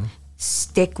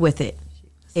 Stick with it.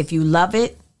 If you love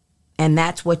it and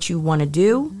that's what you want to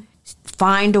do,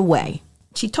 find a way.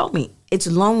 She told me, it's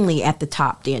lonely at the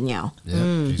top, Danielle,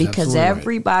 because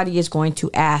everybody is going to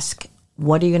ask,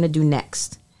 what are you going to do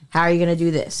next? How are you going to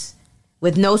do this?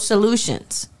 With no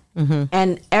solutions.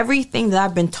 And everything that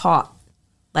I've been taught,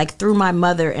 like through my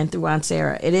mother and through Aunt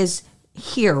Sarah, it is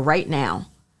here right now,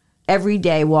 every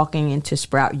day walking into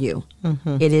Sprout U.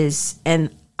 It is,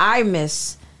 and I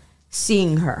miss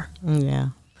seeing her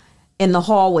in the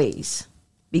hallways,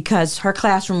 because her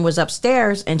classroom was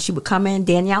upstairs, and she would come in,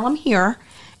 Danielle, I'm here.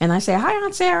 And I say, hi,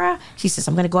 Aunt Sarah. She says,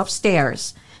 I'm going to go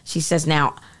upstairs. She says,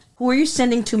 now, who are you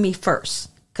sending to me first?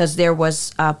 Because there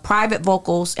was private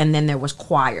vocals, and then there was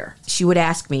choir. She would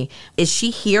ask me, is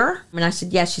she here? And I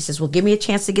said, yes. She says, well, give me a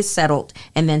chance to get settled,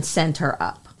 and then send her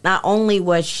up. Not only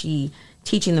was she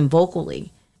teaching them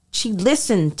vocally, she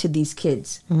listened to these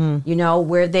kids,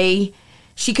 where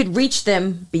she could reach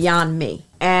them beyond me.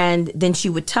 And then she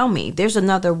would tell me, there's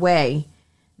another way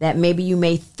that maybe you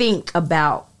may think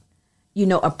about,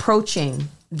 approaching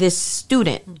this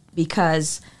student,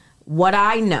 because what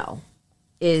I know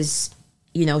is,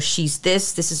 she's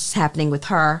this is happening with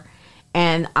her.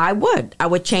 And I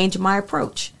would change my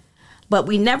approach. But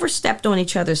we never stepped on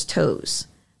each other's toes.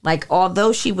 Like,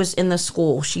 although she was in the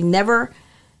school, she never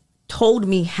told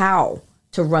me how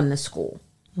to run the school.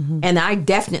 And I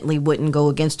definitely wouldn't go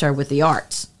against her with the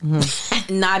arts.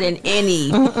 Not in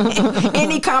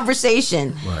any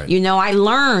conversation. Right. I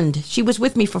learned. She was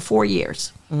with me for 4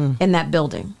 years in that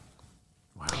building.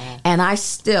 Wow. And I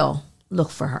still look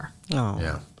for her. Oh.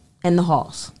 Yeah. In the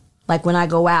halls. Like when I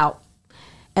go out.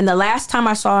 And the last time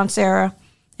I saw Aunt Sarah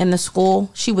in the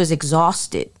school, she was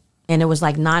exhausted. And it was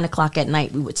like 9 o'clock at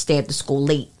night. We would stay at the school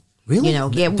late. Really?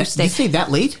 We stay. You stay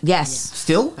that late? Yes.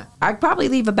 Still? I'd probably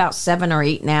leave about 7 or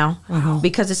 8 now.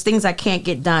 Because it's things I can't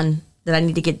get done that I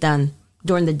need to get done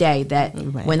during the day, that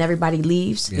when everybody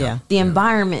leaves, the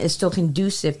environment is still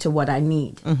conducive to what I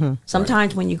need.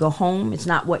 Sometimes when you go home, it's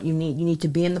not what you need. You need to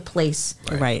be in the place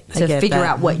to figure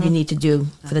out what you need to do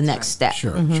for the next step.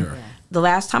 Sure. The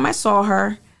last time I saw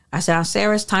her, I said, Aunt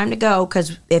Sarah, it's time to go,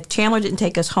 because if Chandler didn't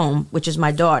take us home, which is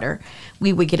my daughter,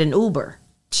 we would get an Uber.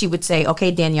 She would say,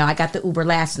 okay, Danielle, I got the Uber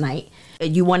last night.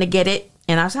 You want to get it?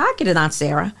 And I said, I'll get it, Aunt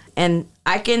Sarah. And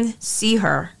I can see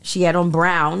her. She had on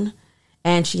brown,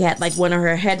 and she had like one of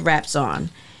her head wraps on.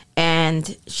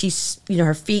 And she's,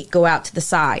 her feet go out to the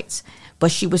sides.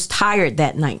 But she was tired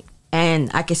that night. And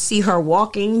I could see her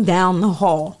walking down the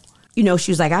hall. She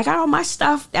was like, I got all my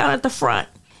stuff down at the front.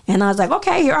 And I was like,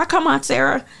 okay, here I come, Aunt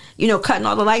Sarah, cutting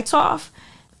all the lights off.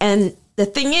 And the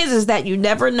thing is that you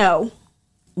never know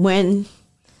when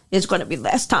it's going to be the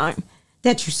last time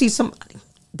that you see somebody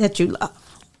that you love.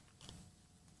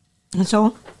 And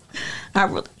so I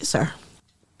really miss her.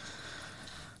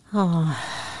 Oh.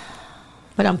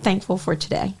 But I'm thankful for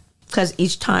today, because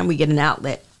each time we get an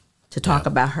outlet to talk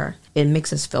about her, it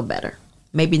makes us feel better.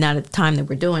 Maybe not at the time that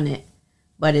we're doing it,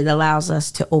 but it allows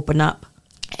us to open up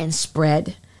and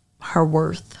spread her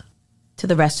worth to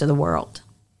the rest of the world.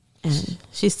 And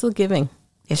she's still giving.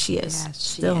 Yes, she is. Yes,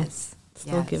 she Still is.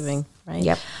 giving, right?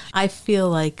 Yep. I feel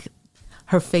like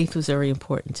her faith was very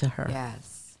important to her.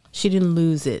 Yes. She didn't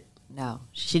lose it. No.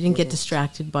 She didn't get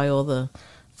distracted by all the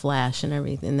flash and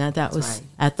everything. That was right.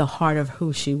 at the heart of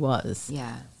who she was.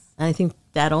 Yes. And I think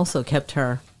that also kept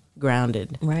her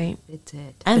grounded. Right. It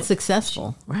did. And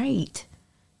successful. Right.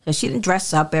 And she didn't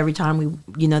dress up every time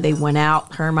they went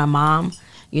out, her and my mom.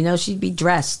 She'd be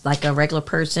dressed like a regular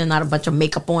person, not a bunch of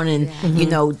makeup on and,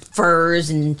 furs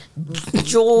and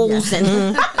jewels.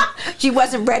 And she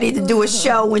wasn't ready to do a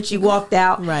show when she walked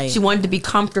out. Right. She wanted to be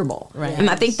comfortable. Right. And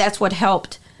I think that's what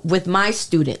helped with my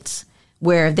students,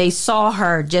 where they saw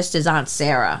her just as Aunt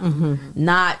Sarah,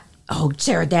 not,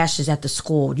 Sarah Dash is at the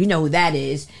school. You know who that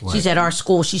is. Right. She's at our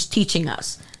school. She's teaching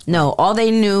us. No, all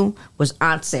they knew was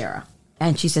Aunt Sarah.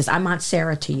 And she says, I'm Aunt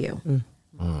Sarah to you.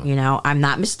 I'm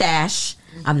not Miss Dash.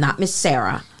 I'm not Miss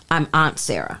Sarah. I'm Aunt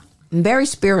Sarah. And very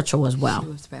spiritual as well. She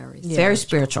was very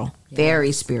spiritual. Yes.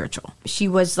 Very spiritual. She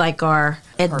was like our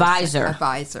advisor.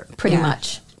 Pretty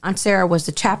much. Aunt Sarah was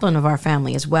the chaplain of our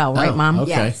family as well, right, Mom? Okay.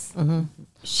 Yes. Mm-hmm.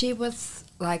 She was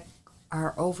like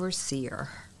our overseer.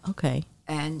 Okay.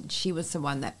 And she was the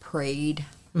one that prayed.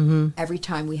 Every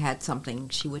time we had something,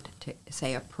 she would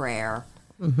say a prayer.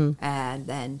 And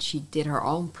then she did her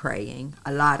own praying,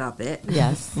 a lot of it.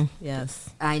 Yes, yes.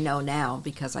 I know now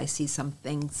because I see some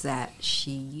things that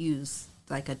she used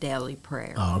like a daily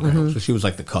prayer. Oh, okay. So she was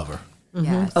like the cover.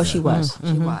 Yes. Oh, she was.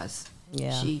 She was.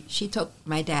 Yeah. She took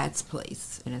my dad's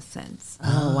place in a sense.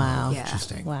 Oh, wow. Yeah.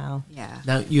 Interesting. Wow. Yeah.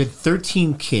 Now, you had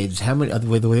 13 kids. How many?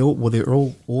 Were they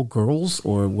all girls,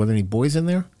 or were there any boys in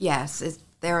there? Yes.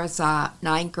 There was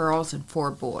 9 girls and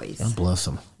 4 boys. God bless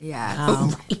them. Yeah. Wow.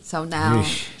 So now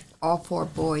Yeesh. all 4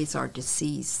 boys are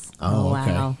deceased. Oh,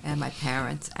 okay. Wow. And my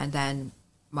parents. And then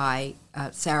my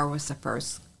Sarah was the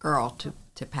first girl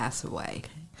to pass away.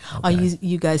 Are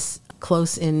you guys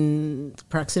close in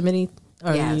proximity?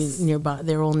 Are Yes. you nearby?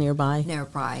 They're all nearby?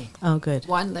 Nearby. Oh, good.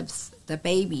 One lives, the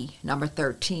baby, number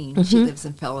 13, she lives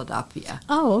in Philadelphia.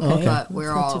 Oh, okay. But we're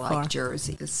That's not all too like far.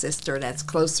 Jersey. The sister that's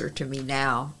closer to me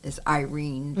now is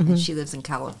Irene, and she lives in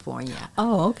California.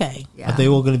 Oh, okay. Yeah. Are they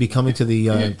all going to be coming to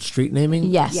the street naming?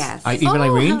 Yes. Yes. Even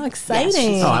Irene? How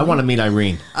exciting. Oh, I want to meet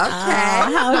Irene. Okay.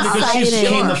 How Because she exciting.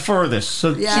 came the furthest,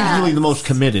 so she's Yes. really the most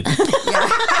committed.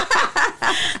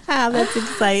 Ah, that's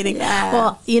exciting.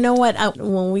 Well, you know what?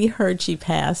 When we heard she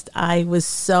passed, I was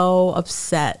so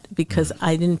upset because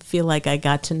I didn't feel like I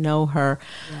got to know her.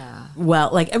 Yeah. Well,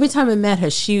 like every time I met her,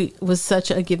 she was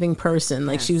such a giving person.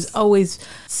 Like she was always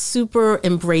super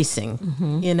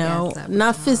embracing, you know, Yes, that was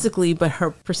not her. physically, but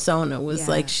her persona was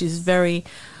like, Yes. she's very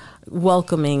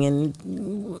welcoming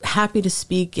and happy to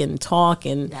speak and talk.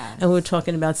 And, Yes. and we were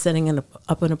talking about setting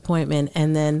up an appointment.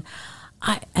 And then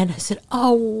I said,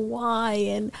 oh, why?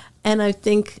 And I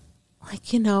think,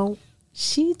 like, you know,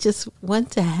 she just went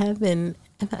to heaven.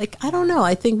 And like, I don't know.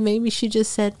 I think maybe she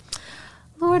just said,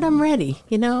 Lord, I'm ready.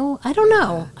 You know, I don't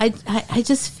know. I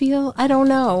just feel, I don't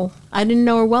know. I didn't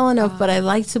know her well enough, but I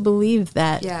like to believe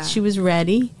that she was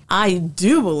ready. I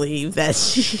do believe that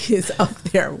she is up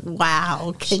there.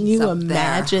 Wow. Can you up there.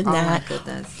 imagine that? Oh, my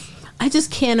goodness. I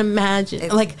just can't imagine,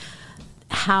 like,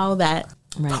 how that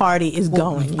party is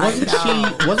going.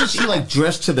 Wasn't she like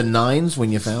dressed to the nines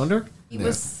when you found her? He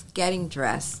was getting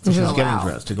dressed. She To was go getting out.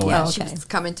 dressed to go Yeah, out. she was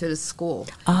coming to the school.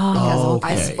 Oh,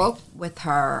 because I okay. spoke with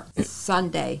her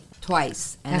Sunday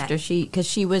twice. And After because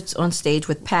she was on stage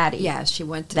with Patty. Yeah, she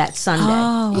went to that Sunday.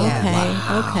 Oh,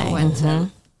 Yeah. okay. She went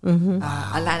to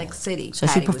Atlantic City. So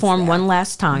Patty she was performed there. one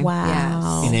last time.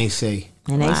 Wow. In AC.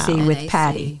 In AC In with AC.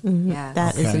 Patty. Yes.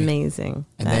 That is Okay. amazing.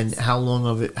 And then how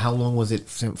long was it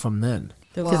from then?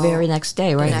 The very next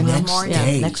day, right? The next morning.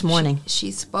 Yeah, next morning.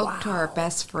 She spoke to her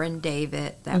best friend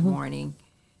David that morning,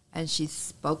 and she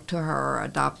spoke to her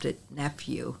adopted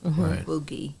nephew,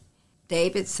 Boogie.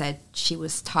 David said she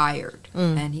was tired,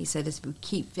 and he said, if you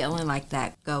keep feeling like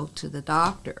that, go to the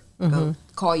doctor. Go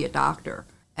call your doctor.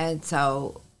 And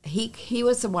so he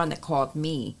was the one that called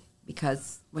me,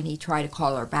 because when he tried to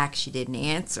call her back, she didn't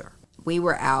answer. We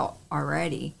were out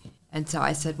already, and so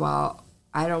I said, well,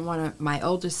 I don't want to, my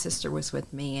older sister was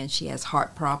with me, and she has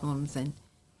heart problems, and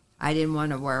I didn't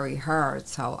want to worry her,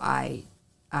 so I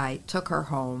took her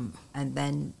home, and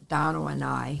then Donald and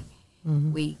I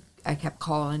kept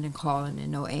calling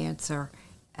and no answer,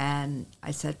 and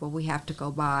I said, well, we have to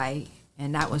go by,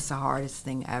 and that was the hardest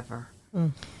thing ever.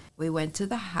 We went to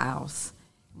the house.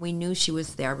 We knew she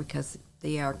was there because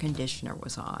the air conditioner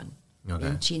was on,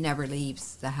 and she never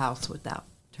leaves the house without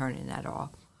turning that off.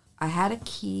 I had a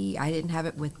key. I didn't have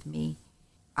it with me.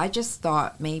 I just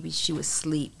thought maybe she was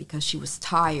asleep because she was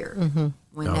tired.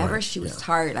 Whenever she was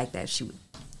tired like that, she would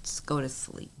just go to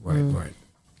sleep. Right.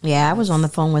 Yeah, I was on the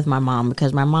phone with my mom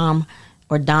because my mom,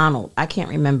 or Donald, I can't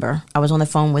remember. I was on the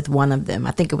phone with one of them.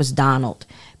 I think it was Donald,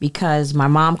 because my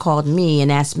mom called me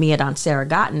and asked me had Aunt Sarah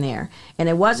gotten there. And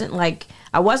it wasn't like,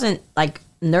 I wasn't like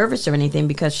nervous or anything,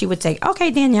 because she would say,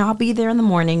 okay, Danielle, I'll be there in the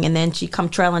morning. And then she'd come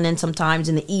trailing in sometimes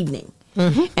in the evening.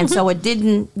 And so it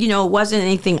didn't, it wasn't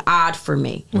anything odd for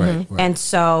me. Right. And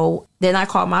so then I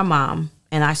called my mom,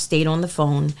 and I stayed on the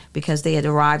phone because they had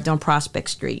arrived on Prospect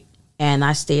Street. And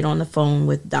I stayed on the phone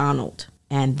with Donald.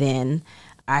 And then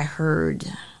I heard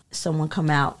someone come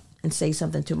out and say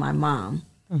something to my mom.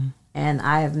 And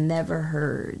I have never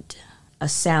heard a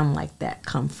sound like that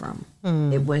come from.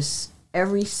 It was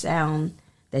every sound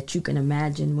that you can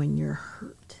imagine when you're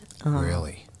hurt.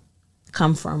 Really?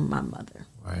 Come from my mother.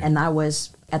 Right. And I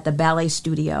was at the ballet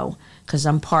studio because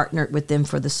I'm partnered with them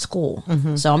for the school.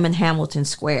 So I'm in Hamilton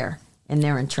Square, and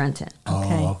they're in Trenton.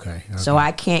 Oh, okay. So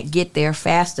I can't get there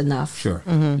fast enough, Sure.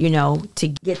 to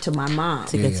get to my mom.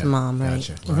 To get to mom, right?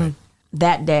 Gotcha. Right.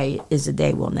 That day is a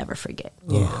day we'll never forget.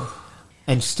 Yeah.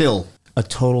 And still, a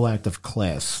total act of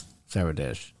class, Sarah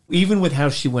Dash. Even with how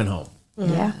she went home.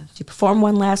 Yeah. She performed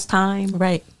one last time.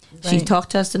 Right. She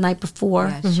talked to us the night before.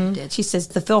 Yeah, she did. She says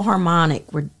the Philharmonic,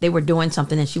 they were doing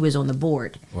something and she was on the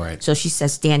board. Right. So she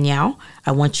says, Danielle,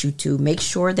 I want you to make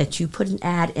sure that you put an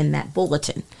ad in that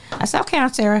bulletin. I said, okay,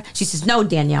 Aunt Sarah. She says, no,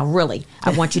 Danielle, really.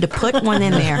 I want you to put one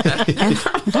in there. And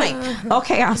I'm like,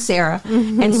 okay, Aunt Sarah.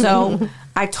 And so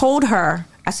I told her,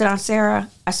 I said, Aunt Sarah,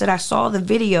 I saw the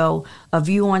video of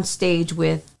you on stage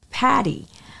with Patty.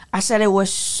 I said, it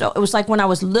was like when I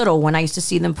was little, when I used to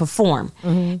see them perform.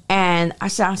 And I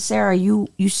said, Aunt Sarah, you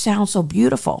sound so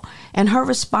beautiful. And her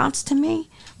response to me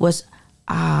was,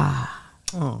 no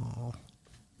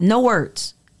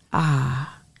words. And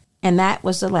that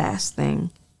was the last thing.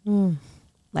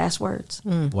 Last words.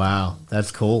 Wow,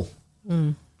 that's cool.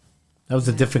 That was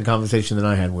a different conversation than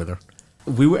I had with her.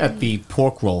 We were at the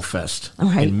Pork Roll Fest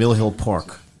in Mill Hill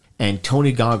Park, and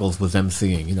Tony Goggles was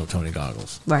emceeing. You know Tony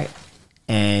Goggles. Right.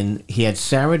 And he had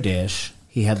Sarah Dash,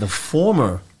 he had the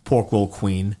former Pork Roll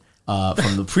Queen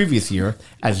from the previous year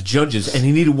as judges, and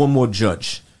he needed one more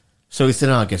judge. So he said,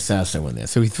 I'll get Sasso in there.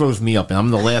 So he throws me up, and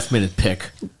I'm the last minute pick,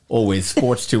 always,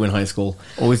 sports 2 in high school,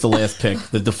 always the last pick,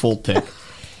 the default pick.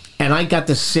 And I got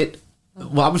to sit,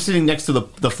 I was sitting next to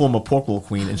the former Pork Roll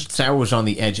Queen, and Sarah was on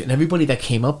the edge, and everybody that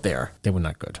came up there, they were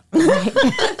not good.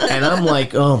 And I'm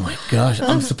like, oh my gosh,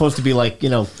 I'm supposed to be like, okay,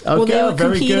 well, they were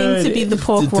very competing good. to be the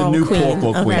Pork Roll new Queen. Pork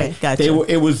Roll Queen. Okay, gotcha.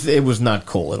 It was not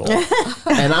cool at all.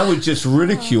 And I would just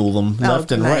ridicule them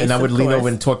left and right, and I would lean over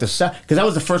and talk to Sarah, because that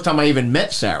was the first time I even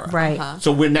met Sarah. Right.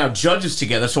 So we're now judges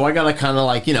together, so I got to kind of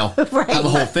like, have a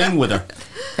whole thing with her.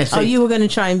 And say, you were going to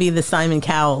try and be the Simon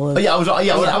Cowell. I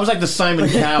was like the Simon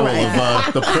Cowell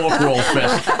of the Pork Roll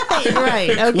Fest. Right.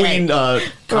 Okay. Queen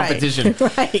competition.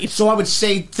 Right. So I would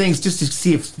say things just to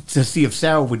see if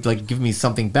Sarah would like give me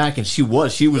something back, and she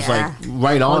was like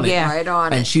right on it. Yeah. Right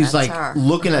on it. And she's That's like her.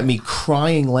 looking at me,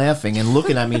 crying, laughing, and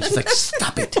looking at me, and she's like,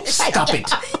 "Stop it! Stop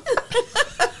it!"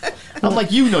 I'm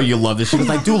like, you love this. She goes,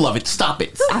 "I do love it. Stop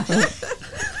it."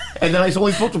 And then I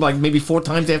only spoke to her like maybe 4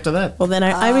 times after that. Well, then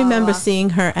I remember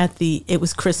seeing her at it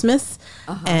was Christmas,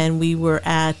 and we were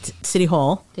at City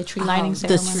Hall. The tree lighting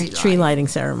The ceremony. tree lighting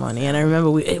ceremony. And I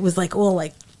remember it was like all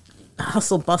like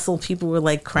hustle bustle. People were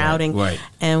like crowding. Right.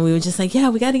 And we were just like, yeah,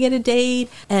 we got to get a date.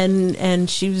 And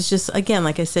she was just, again,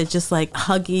 like I said, just like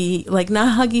huggy, like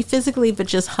not huggy physically, but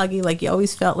just huggy. Like you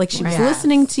always felt like she was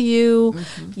listening to you.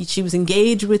 She was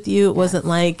engaged with you. It wasn't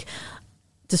like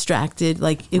distracted.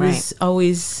 Like it was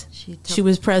always she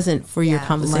was present for your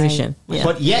conversation. Right. Yeah.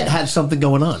 But yet had something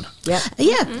going on. Yes.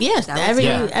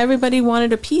 Everybody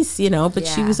wanted a piece, but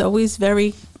she was always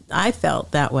very. I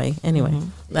felt that way anyway.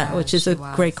 Which is a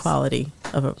great quality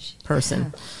of a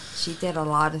person. She did a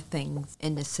lot of things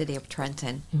in the city of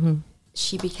Trenton.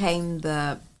 She became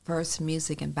the first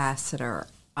music ambassador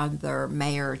under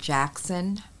Mayor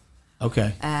Jackson.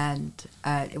 Okay. And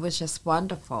it was just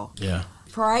wonderful. Yeah.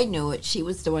 Before I knew it, she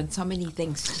was doing so many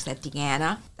things. She said,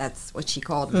 Deanna, that's what she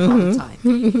called me all the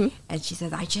time. And she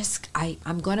said,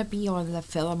 I'm going to be on the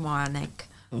Philharmonic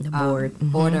board.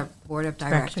 Board of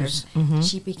Directors.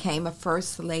 She became a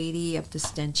first lady of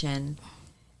distinction.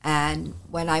 And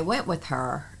when I went with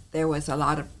her, there was a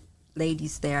lot of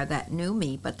ladies there that knew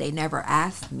me, but they never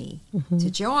asked me to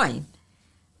join.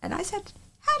 And I said,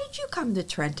 how did you come to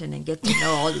Trenton and get to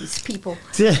know all these people?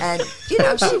 And, she did.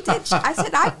 I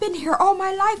said, I've been here all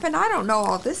my life, and I don't know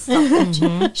all this stuff.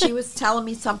 And she was telling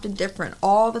me something different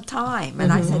all the time.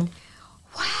 And I said,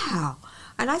 wow.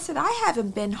 And I said, I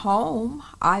haven't been home.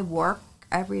 I work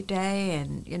every day,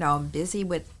 and, I'm busy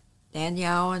with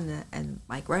Danielle and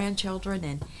my grandchildren,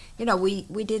 and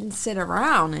we didn't sit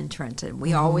around in Trenton.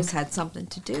 We always had something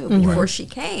to do before she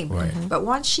came. But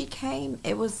once she came,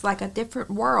 it was like a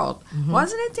different world,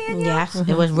 wasn't it, Danielle? Yes,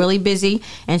 it was really busy,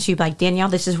 and she'd be like, Danielle,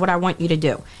 this is what I want you to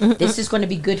do. This is going to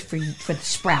be good for you, for the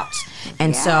Sprouts.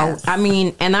 And so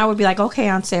and I would be like, okay,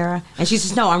 Aunt Sarah, and she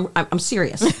says, no, I'm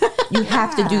serious. You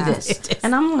have to do this.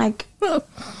 And I'm like, but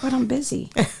I'm busy.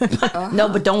 No,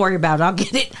 but don't worry about it. I'll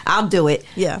get it. I'll do it.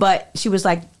 Yeah. But she was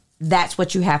like, that's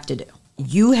what you have to do.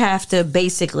 You have to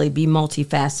basically be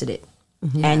multifaceted.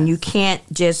 And you can't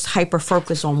just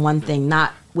hyper-focus on one thing,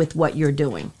 not with what you're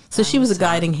doing. So she was a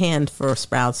guiding hand for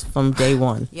Sprouts from day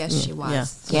one. Yes, she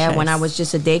was. Yeah, when I was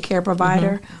just a daycare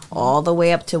provider, all the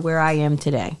way up to where I am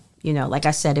today. Like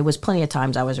I said, it was plenty of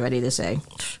times I was ready to say,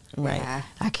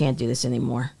 I can't do this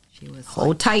anymore. She was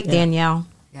Hold tight, Danielle.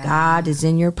 Yeah. God is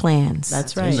in your plans.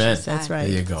 That's right. Amen. That's right.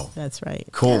 There you go. That's right.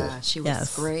 Cool. Yeah, she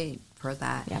was great for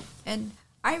that. Yep. And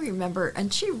I remember,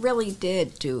 and she really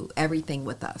did do everything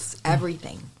with us,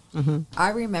 everything.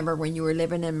 I remember when you were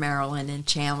living in Maryland and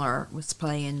Chandler was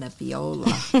playing the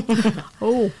viola.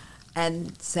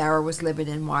 And Sarah was living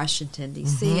in Washington,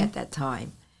 D.C. at that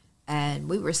time. And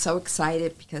we were so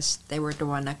excited because they were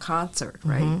doing a concert,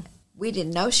 right? We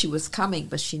didn't know she was coming,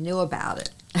 but she knew about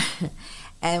it.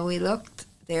 And we looked,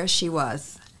 there she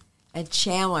was. And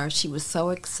Chandler, she was so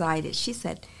excited. She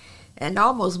said, and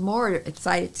almost more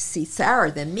excited to see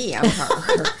Sarah than me. I'm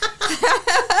her.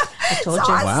 I told you.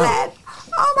 I said,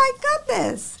 oh my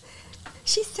goodness.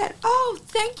 She said, oh,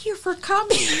 thank you for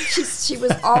coming. She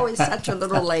was always such a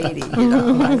little lady,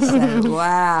 I said,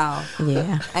 wow.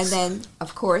 Yeah. And then,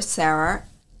 of course, Sarah,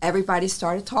 everybody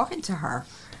started talking to her,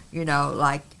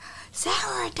 like,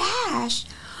 Sarah Dash,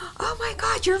 oh my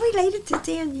God, you're related to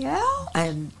Danielle?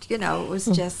 And, it was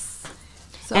just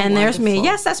so and there's me. wonderful.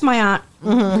 Yes, that's my aunt.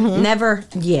 Never,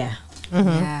 Yeah.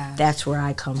 that's where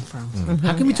I come from.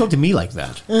 How can you talk to me like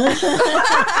that?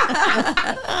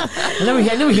 I never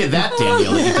hear that,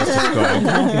 Danielle, that you just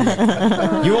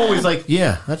described. You're always like,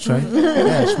 yeah, that's right.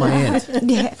 Yeah, it's my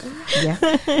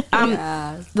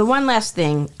aunt. The one last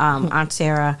thing, Aunt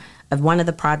Sarah, one of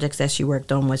the projects that she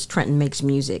worked on was Trenton Makes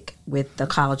Music with the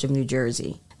College of New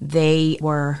Jersey. They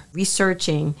were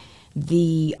researching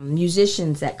the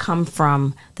musicians that come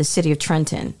from the city of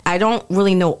Trenton. I don't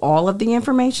really know all of the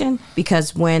information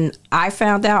because when I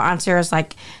found out, Aunt Sarah's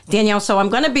like, Danielle, so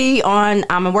I'm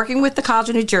I'm working with the College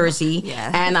of New Jersey,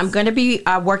 and I'm going to be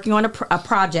working on a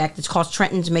project. It's called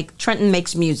Trenton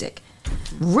Makes Music.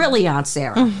 Really, Aunt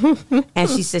Sarah? And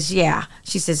she says, yeah.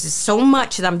 She says, there's so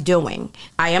much that I'm doing.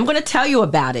 I am going to tell you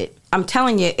about it. I'm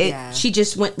telling you, she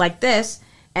just went like this.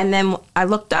 And then I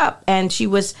looked up and she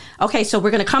was, okay, so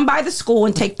we're going to come by the school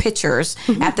and take pictures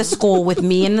at the school with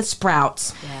me and the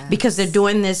Sprouts because they're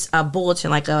doing this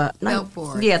bulletin, like a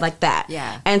billboard. Yeah, like that.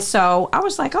 Yeah. And so I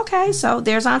was like, okay, so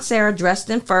there's Aunt Sarah dressed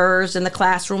in furs in the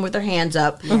classroom with her hands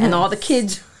up and all the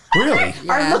kids really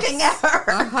are looking at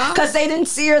her because they didn't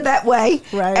see her that way.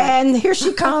 Right. And here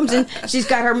she comes, and she's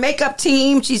got her makeup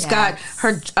team. She's got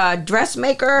her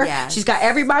dressmaker. She's got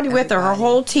everybody with her, her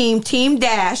whole team, Team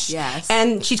Dash. Yes.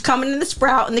 And she's coming in the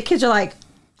Sprout, and the kids are like,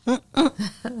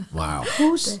 wow.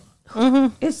 Who's?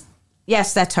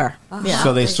 Yes, that's her.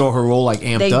 So they saw her all like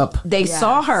amped up. They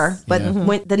saw her, but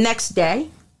when the next day,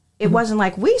 it wasn't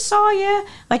like, we saw you.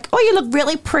 Like, oh, you look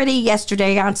really pretty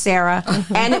yesterday, Aunt Sarah.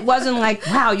 And it wasn't like,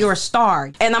 wow, you're a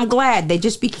star. And I'm glad they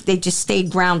just stayed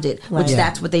grounded, which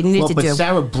that's what they needed to do. But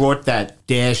Sarah brought that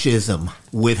Dashism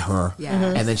with her,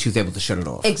 Yes. and then she was able to shut it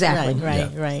off. Exactly.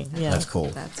 Right. Yeah. That's cool.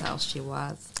 That's how she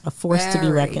was. A force to be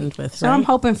Very. reckoned with. So I'm right?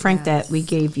 hoping, Frank, that we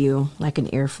gave you like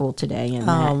an earful today. And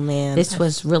Oh, that man. this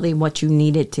was really what you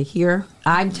needed to hear.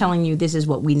 I'm telling you, this is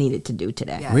what we needed to do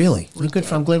today. Yes. Really? We Good.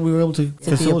 did. I'm glad we were able to to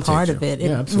be a facilitate part you. of it. It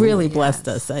Yeah, absolutely. really blessed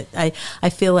us. I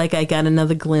feel like I got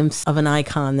another glimpse of an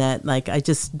icon that like I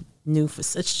just knew for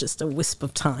such just a wisp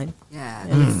of time. Yeah.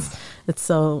 And it's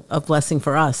so a blessing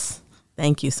for us.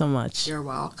 Thank you so much. You're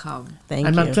welcome. Thank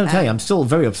I'm you. going to tell you, I'm still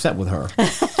very upset with her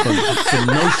for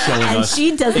no showing And us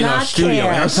she does in our not studio.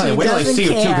 care. And I'll tell you, She wait till I doesn't see her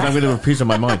too, care. because I'm going to have a piece of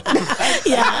my mind.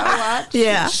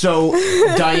 Yeah. So,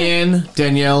 Diane,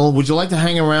 Danielle, would you like to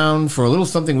hang around for a little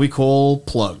something we call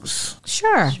plugs?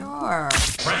 Sure. Sure.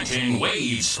 Trenton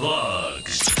Waves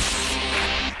Plugs.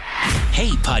 Hey,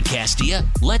 Podcastia,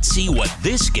 let's see what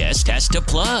this guest has to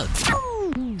plug.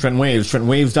 Trenton Waves,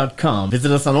 TrentonWaves.com.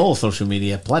 Visit us on all social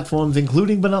media platforms,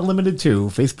 including but not limited to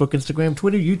Facebook, Instagram,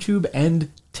 Twitter, YouTube,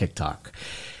 and TikTok.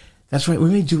 That's right.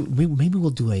 Maybe we'll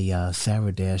do a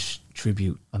Sarah Dash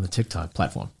tribute on the TikTok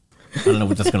platform. I don't know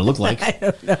what that's going to look like. I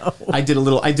don't know. I did a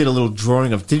little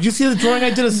drawing of. Did you see the drawing I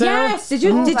did of Sarah? Yes. Did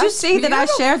you see that I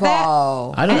shared that?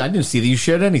 I didn't see that you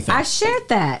shared anything. I shared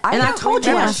that, and I told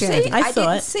you I shared it. I saw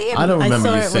didn't it. see it. I don't remember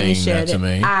saw you it when you saying shared that to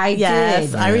it. me. I Yes,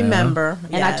 did, I remember.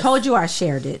 and I told you I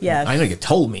shared it. Yes. I know you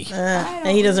told me.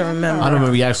 And he doesn't remember. I don't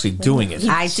remember you actually doing it.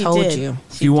 I She told did. you.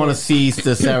 If you want to see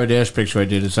the Sarah Dash picture I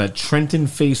did, it's at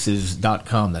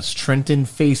TrentonFaces.com. That's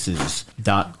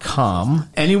TrentonFaces.com.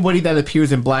 Anybody that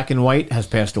appears in black and white has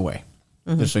passed away.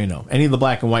 Just so you know. Any of the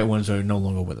black and white ones are no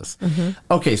longer with us.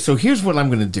 Okay, so here's what I'm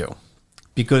going to do.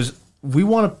 Because we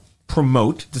want to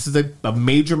promote, this is a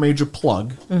major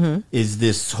plug, is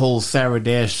this whole Sarah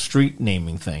Dash street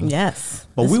naming thing. Yes.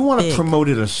 But It's we want to big. promote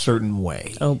it a certain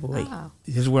way. Oh, boy.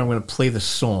 This is where I'm going to play the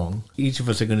song. Each of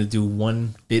us are going to do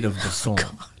one bit of the song.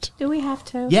 Do we have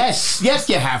to? Yes,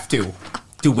 you have to.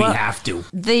 Do we have to?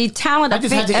 The talent I of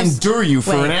just had to endure you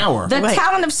for an hour. The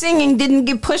talent of singing didn't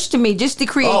get pushed to me, just the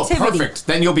Oh, creativity. perfect.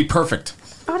 Then you'll be perfect.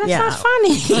 Oh, that's Yeah. not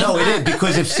funny. No, it is.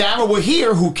 Because if Sarah were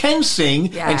here, who can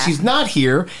sing, Yeah. and she's not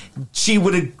here, she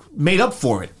would have made up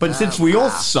for it. But since we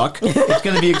all suck, it's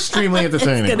going to be extremely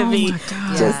entertaining. It's going to be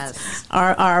just Yes.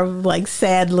 our like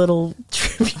sad little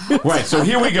tribute. Right, so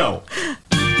here we go.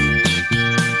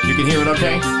 You can hear it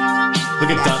okay? Look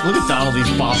at Donald, he's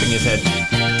bopping his head.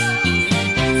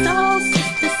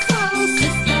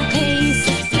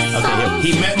 Okay, here.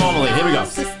 He met Marmalade. Here we go.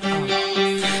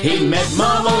 He met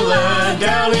Marmalade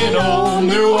down in old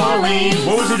New Orleans.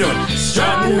 What was he doing?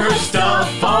 Strutting her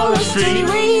stuff on the street.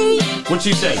 What'd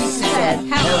she say?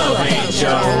 Hello, hey,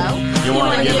 Joe. You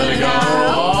wanna give it a go?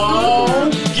 Oh,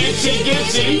 gitsy,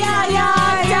 gitsy.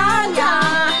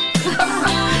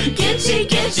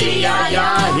 Gitsy, yeah,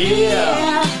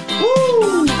 yeah.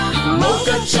 Woo!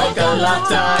 Mocha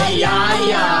chocolate,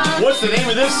 yeah. What's the name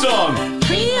of this song?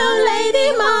 Creole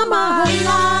lady mama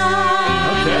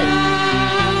Okay.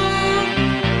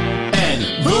 And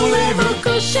voulez-vous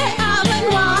coucher avec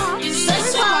moi ce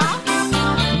soir?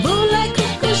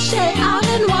 Voulez-vous coucher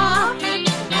avec moi?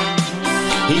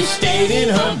 he stayed in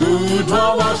her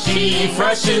boudoir while she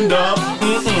freshened up.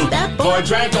 That boy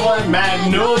drank all that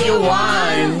magnolia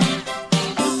wine.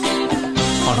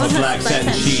 On her black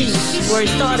satin sheets, Where he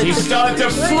he started to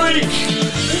freak.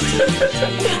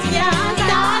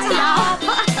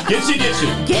 Gitsy,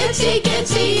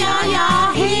 Gitsy,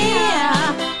 yeah, here.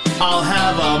 I'll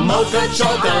have a mocha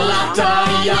chocolate,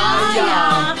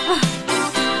 yeah.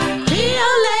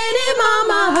 Creole lady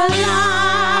mama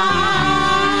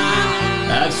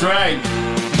That's right.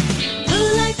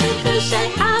 Voulez-vous coucher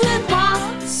avec moi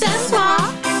ce soir?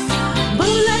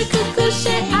 Voulez-vous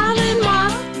coucher avec moi?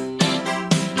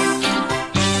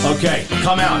 Okay,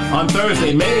 come out on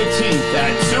Thursday, May 18th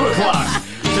at 2 o'clock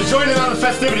to join in on the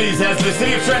festivities as the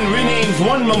City of Trenton renames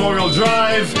one Memorial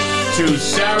Drive to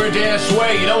Sarah Dash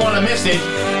Way. You don't want to miss it.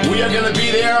 We are going to be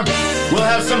there. We'll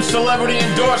have some celebrity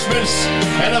endorsements.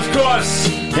 And of course,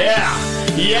 yeah,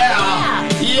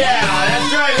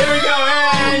 that's right. Here we go.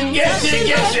 And get you.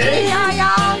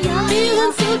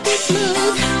 Feeling silky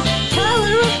smooth.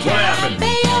 Color of What happened?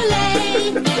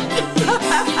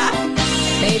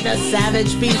 Made the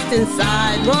savage beast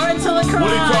inside roar till it cried. What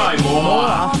did he cry?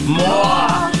 More.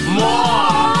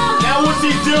 Now what's he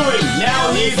doing?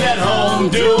 Now he's at home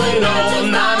doing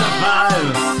old 9 to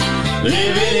 5.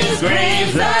 Living his grave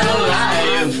flat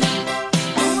alive.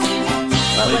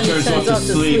 Well, he turns off to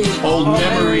sleep. Old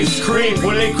memories creep.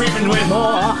 What are they creeping with?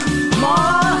 More. That's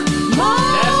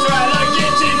right. Look,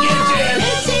 get you. Get you,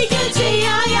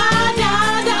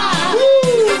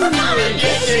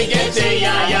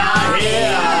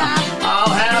 yeah. I'll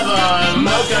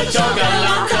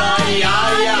chocolate,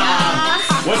 yeah, yeah.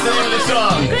 What's the name of the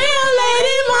song? Real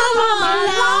lady mama.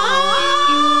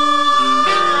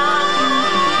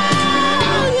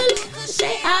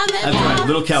 That's right,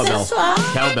 little cowbell.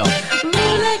 Cowbell.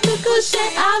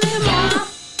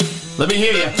 Let me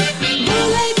hear you.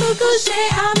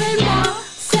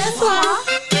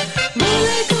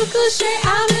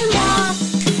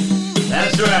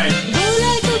 That's right.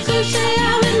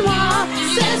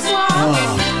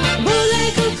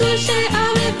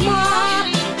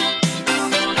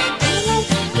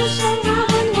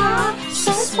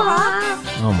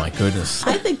 Oh my goodness.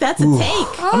 I think that's a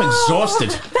take. I'm exhausted.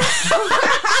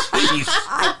 Jeez.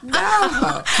 I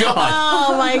know. God.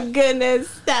 Oh my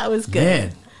goodness. That was good.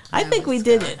 Man. I think we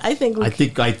did it. I think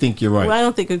you're right. Well, I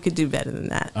don't think we could do better than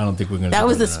that. I don't think we're going to. That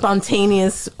was a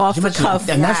spontaneous, off the cuff.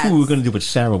 And that's what we were going to do with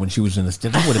Sarah when she was in this.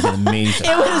 That would have been amazing.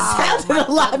 It would have sounded a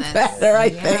lot better, I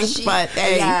think. But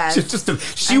hey,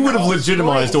 she would have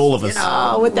legitimized all of us.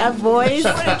 Oh, with that voice, She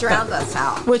would have drowned us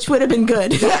out. which would have been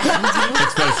good. Especially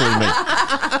me.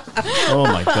 Oh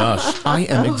my gosh, I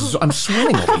am. I'm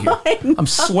sweating over here. I'm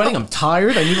sweating. I'm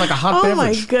tired. I need like a hot Oh my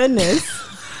beverage. goodness.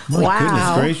 My Wow.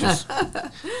 goodness gracious.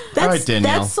 All right,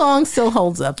 Danielle. That song still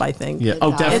holds up, I think. Yeah.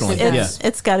 Oh, definitely.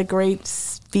 It's got a great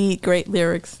beat, great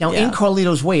lyrics. Now, in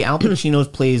Carlito's Way, Al Pacino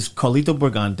plays Carlito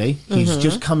Brigante. He's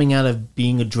just coming out of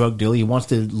being a drug dealer. He wants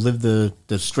to live the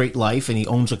straight life, and he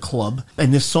owns a club.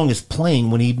 And this song is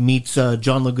playing when he meets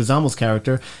John Leguizamo's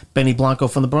character, Benny Blanco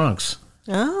from the Bronx.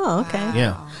 Oh, okay.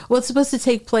 Yeah. Well, it's supposed to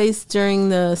take place during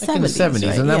the 70s. In the 70s.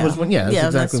 right? And that was when, that's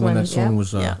exactly when that song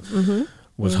yeah.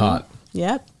 was hot.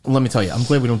 Yep. Let me tell you, I'm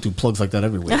glad we don't do plugs like that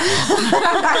every week.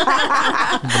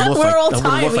 We're all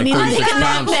tired. We need to take a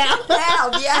nap now.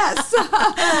 Yes.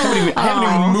 I haven't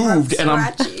even moved, and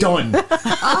I'm done for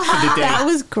the day. That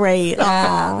was great.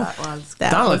 That was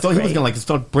That Donald, I was thought he was great. going to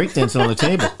start breakdancing on the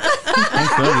table. Thank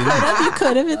God he didn't. You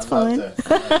could have. It's fine.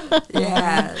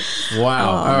 Yes. Wow.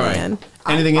 All right. man.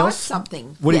 Anything I bought else?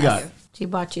 something. What do you got? She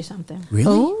bought you something. Really?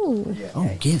 Oh. Oh,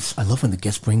 gifts. I love when the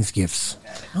guest brings gifts.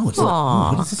 Oh, it's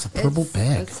what is this? A purple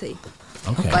bag. Let's see.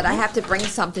 Okay. But I have to bring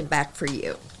something back for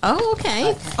you. Oh,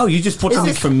 okay. Oh, you just put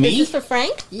something for Is me? this for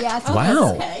Frank? Yes.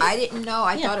 Wow. Okay. I didn't know.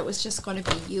 I thought it was just going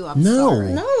to be you. I'm No.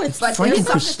 sorry. No, it's But Frank there's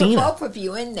and something Christina. for both of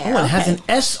you in there. Oh, it has an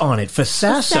S on it for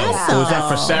Sasso. Sasso. Or is that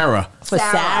for Sarah? For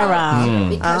Sarah.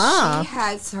 Because she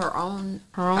has her own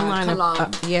line cologne.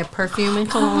 of perfume and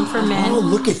cologne for men. Oh,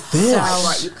 look at this.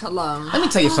 Sarah, you cologne. Let me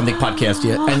tell you something, podcast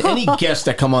here, and any guests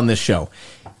that come on this show.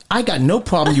 I got no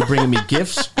problem you bringing me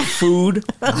gifts, food,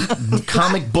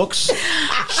 comic books,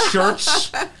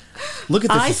 shirts. Look at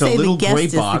this. I It's say a little the guest gray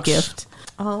is the box gift.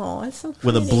 Oh, that's so pretty.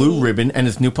 with a blue ribbon, and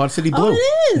it's New Pod City Blue. Oh,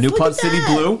 it is. New Look Pod at City that.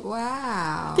 Blue.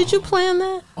 Wow. Did you plan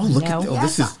that? Oh, look at No.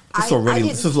 this. Yes, This already.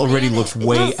 didn't This already plan looks it.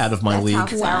 way out of my That's league. how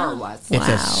Sarah was. It's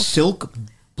Wow. a silk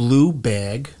blue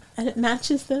bag. And it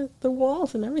matches the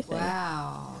walls and everything.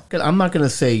 Wow. I'm not going to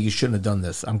say you shouldn't have done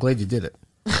this. I'm glad you did it.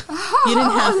 You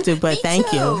didn't have to, but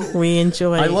thank you. We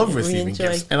enjoy. I love we receiving enjoy.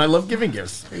 gifts, and I love giving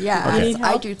gifts. Yeah, Okay.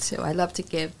 I do too. I love to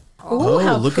give. Oh,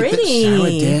 how look pretty. at this.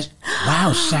 Sarah Dash.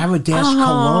 Wow, Sarah Dash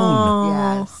Cologne.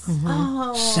 Yes.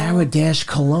 Oh, Sarah Dash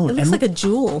Cologne. it looks like a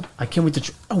jewel. I can't wait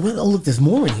to oh, look, there's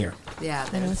more in here. Yeah,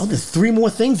 There's 3 more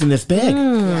things in this bag.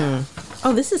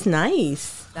 Oh, this is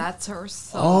nice. that's her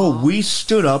song. Oh, We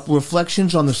Stood Up,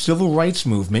 Reflections on the Civil Rights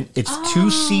Movement. It's 2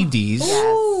 CDs.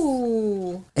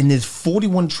 Ooh. And there's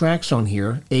 41 tracks on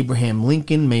here. Abraham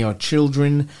Lincoln, May Our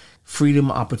Children,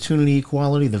 Freedom, Opportunity,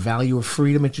 Equality, The Value of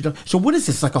Freedom. So what is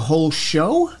this, like a whole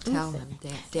show? Tell them,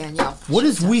 Danielle. What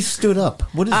is We Stood Up?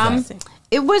 What is that?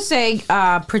 It was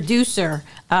a producer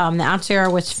that Aunt Sarah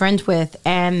was friends with,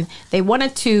 and they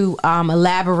wanted to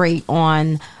elaborate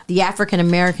on the African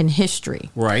American history.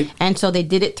 Right. And so they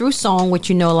did it through song, which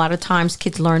a lot of times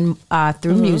kids learn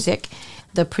through music.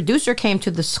 The producer came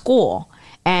to the school,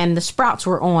 and the Sprouts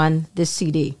were on this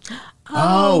CD.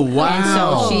 Oh, wow. And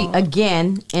so she,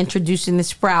 again, introducing the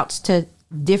Sprouts to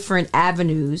different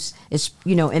avenues,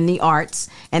 in the arts,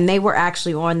 and they were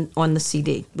actually on the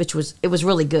CD, which was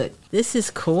really good. This is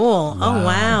cool. Oh,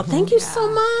 wow. Thank you so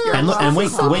much. And wait,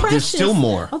 So there's precious. still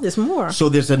more. Oh, there's more. So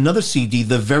there's another CD,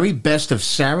 The Very Best of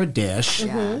Sarah Dash.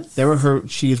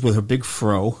 She is with her big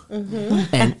fro.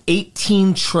 And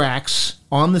 18 tracks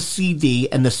on the CD,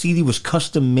 and the CD was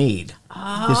custom made.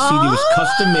 The CD was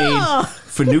custom made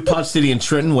for New Pod City and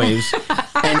Trenton Waves.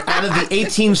 And out of the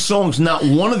 18 songs, not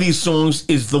one of these songs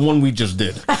is the one we just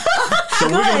did. So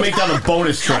we're going to make that a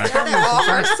bonus track. They're all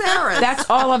her Sarah's. That's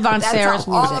all of Aunt Sarah's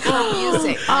all music. of her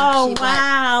music. Oh,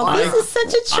 wow. This is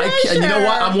such a treasure. And you know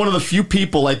what? I'm one of the few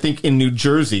people, I think, in New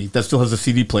Jersey that still has a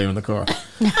CD player in the car.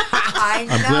 I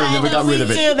know. I'm glad I never got rid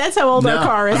of it. Me too. That's how old our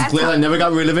car is. I'm glad I never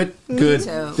got rid of it. Good.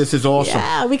 too. This is awesome.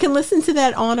 Yeah, we can listen to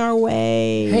that on our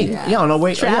way. Hey, on our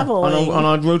way, traveling, on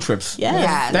our road trips.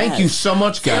 Yes. Thank you so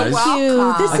much, guys. Thank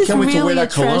you. This I is can't wait to wear really a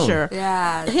that cologne. treasure.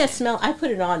 Yeah. Here, smell. I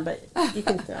put it on, but you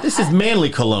can. This is manly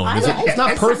cologne. It's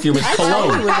not perfume. It's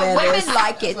cologne. Women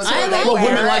like it too. Well,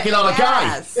 women like it on a guy.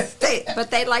 Yes.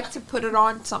 But they like to put it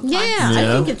on sometimes. Yeah,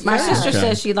 I think it's My sister Okay.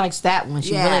 says she likes that one.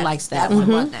 She Yes, really likes that that's one.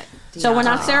 the one that. So when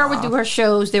Aunt Sarah would do her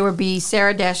shows, there would be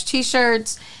Sarah Dash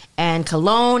t-shirts and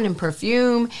cologne and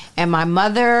perfume, and my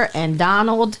mother and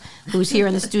Donald, who's here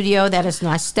in the studio, that is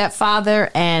my stepfather,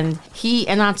 and he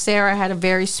and Aunt Sarah had a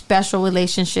very special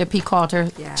relationship. He called her,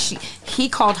 he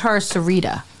called her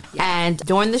Sarita. And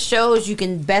during the shows, you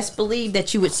can best believe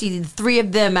that you would see the three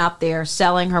of them out there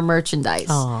selling her merchandise.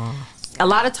 Aww. A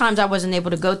lot of times I wasn't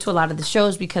able to go to a lot of the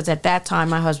shows because at that time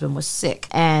my husband was sick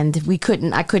and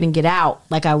I couldn't get out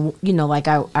like I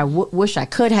wish I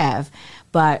could have,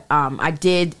 but I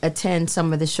did attend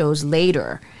some of the shows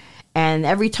later, and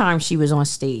every time she was on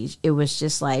stage it was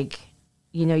just like,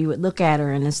 you would look at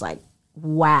her and it's like,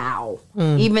 wow.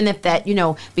 Even if that,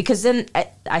 because then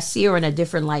I see her in a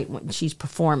different light when she's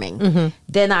performing.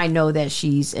 Then I know that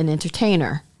she's an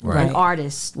entertainer, an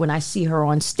artist when I see her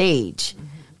on stage.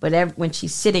 But when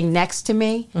she's sitting next to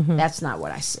me, that's not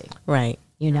what I see. Right.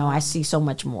 I see so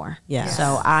much more. Yeah.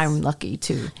 So I'm lucky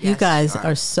too. You guys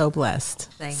are so blessed.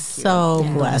 Thank you. So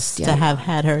blessed to have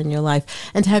had her in your life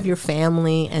and to have your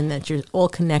family and that you're all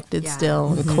connected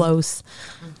still and close.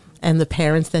 And the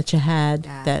parents that you had,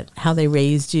 that how they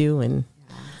raised you. And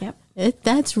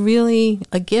that's really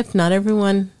a gift not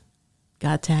everyone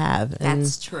got to have. And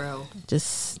that's true.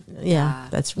 Just,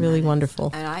 that's really wonderful.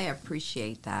 And I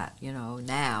appreciate that,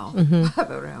 now. But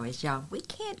when I was young, we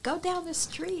can't go down the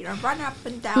street or run up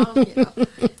and down,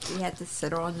 We had to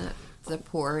sit on the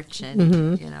porch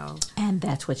and, And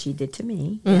that's what she did to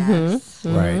me. Yes.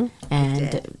 Right.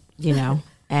 And,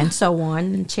 and so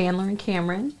on. And Chandler and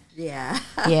Cameron. Yeah.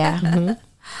 Yeah.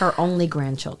 Her only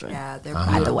grandchildren. Yeah, they're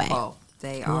by the way. beautiful.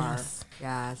 They are.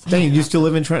 Yes. Dang, you still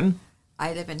live in Trenton?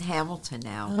 I live in Hamilton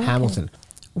now. Okay. Hamilton.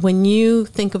 When you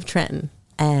think of Trenton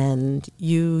and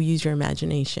you use your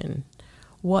imagination,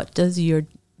 what does your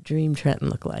dream Trenton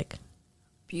look like?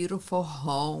 Beautiful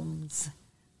homes,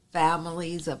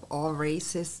 families of all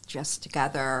races just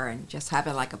together and just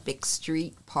having like a big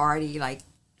street party,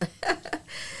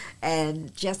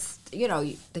 and just,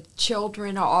 the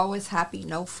children are always happy,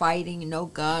 no fighting, no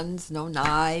guns, no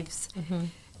knives.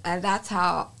 And that's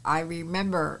how I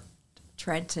remember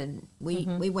Trenton.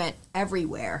 We went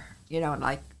everywhere,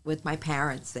 like with my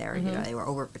parents there. They were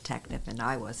overprotective, and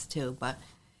I was too. But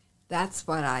that's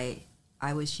what I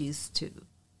was used to,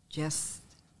 just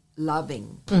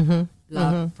loving,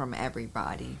 love from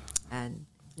everybody, and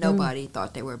nobody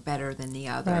thought they were better than the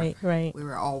other. Right. We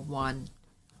were all one.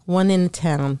 One in a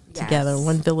town together,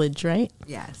 one village, right?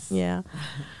 Yes. Yeah.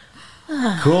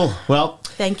 Cool. Well,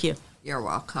 thank you. You're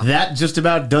welcome. That just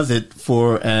about does it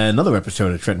for another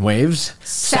episode of Trenton Waves.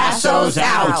 Sasso's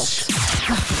out.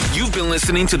 You've been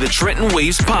listening to the Trenton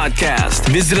Waves podcast.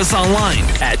 Visit us online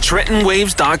at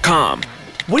TrentonWaves.com.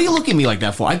 What are you looking at me like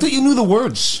that for? I thought you knew the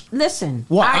words. Listen.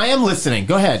 What? I am listening.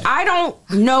 Go ahead. I don't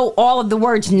know all of the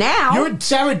words now. You're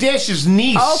Sarah Dash's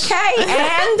niece. Okay,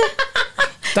 and...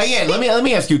 Diane, let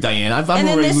me ask you, Diane. I'm and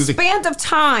in already this losing. span of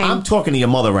time, I'm talking to your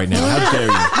mother right now. How dare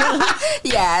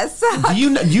you? Yes. Do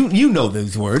you know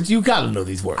these words? You got to know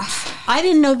these words. I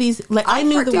didn't know these. Like I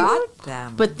knew the forgot word,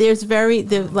 them. but there's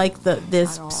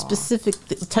specific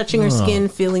touching her skin,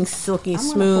 feeling silky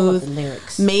smooth.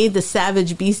 Made the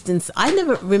savage beast, and I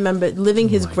never remember living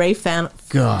his gray flannel.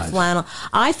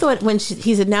 I thought when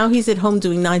he said now he's at home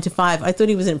doing 9 to 5. I thought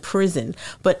he was in prison,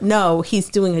 but no, he's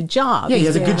doing a job. Yeah, he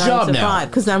has a good job now.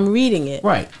 Because I'm reading it,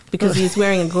 right? Because he's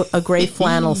wearing a gray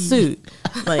flannel suit,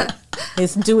 like.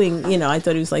 He's doing, I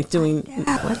thought he was like doing.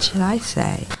 What should I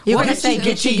say? You're going to say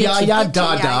Gitchy ya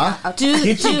da.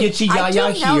 Gitchy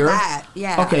ya here.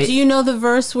 Yeah. Okay. Do you know the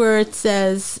verse where it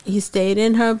says he stayed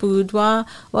in her boudoir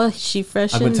while she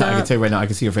freshened up? I can tell you right now. I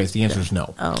can see your face. The answer is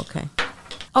no. Oh, okay.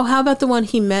 Oh, how about the one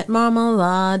he met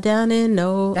Marmalade down in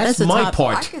No? That's my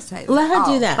part. I could say that. Let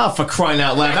her do that. Oh, for crying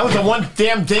out loud! That was the one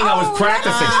damn thing I was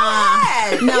practicing.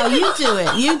 No, you do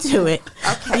it. You do it.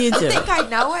 Okay. You do I think I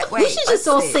know it. Wait, we should just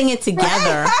all sing it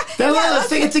together. Let's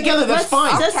sing it together. That's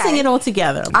fine. Let's sing it all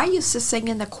together. I used to sing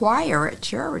in the choir at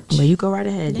church. Well, you go right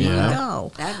ahead. There you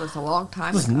go. That was a long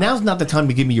time Listen, ago. now's not the time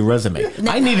to give me your resume.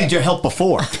 I needed your help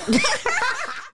before.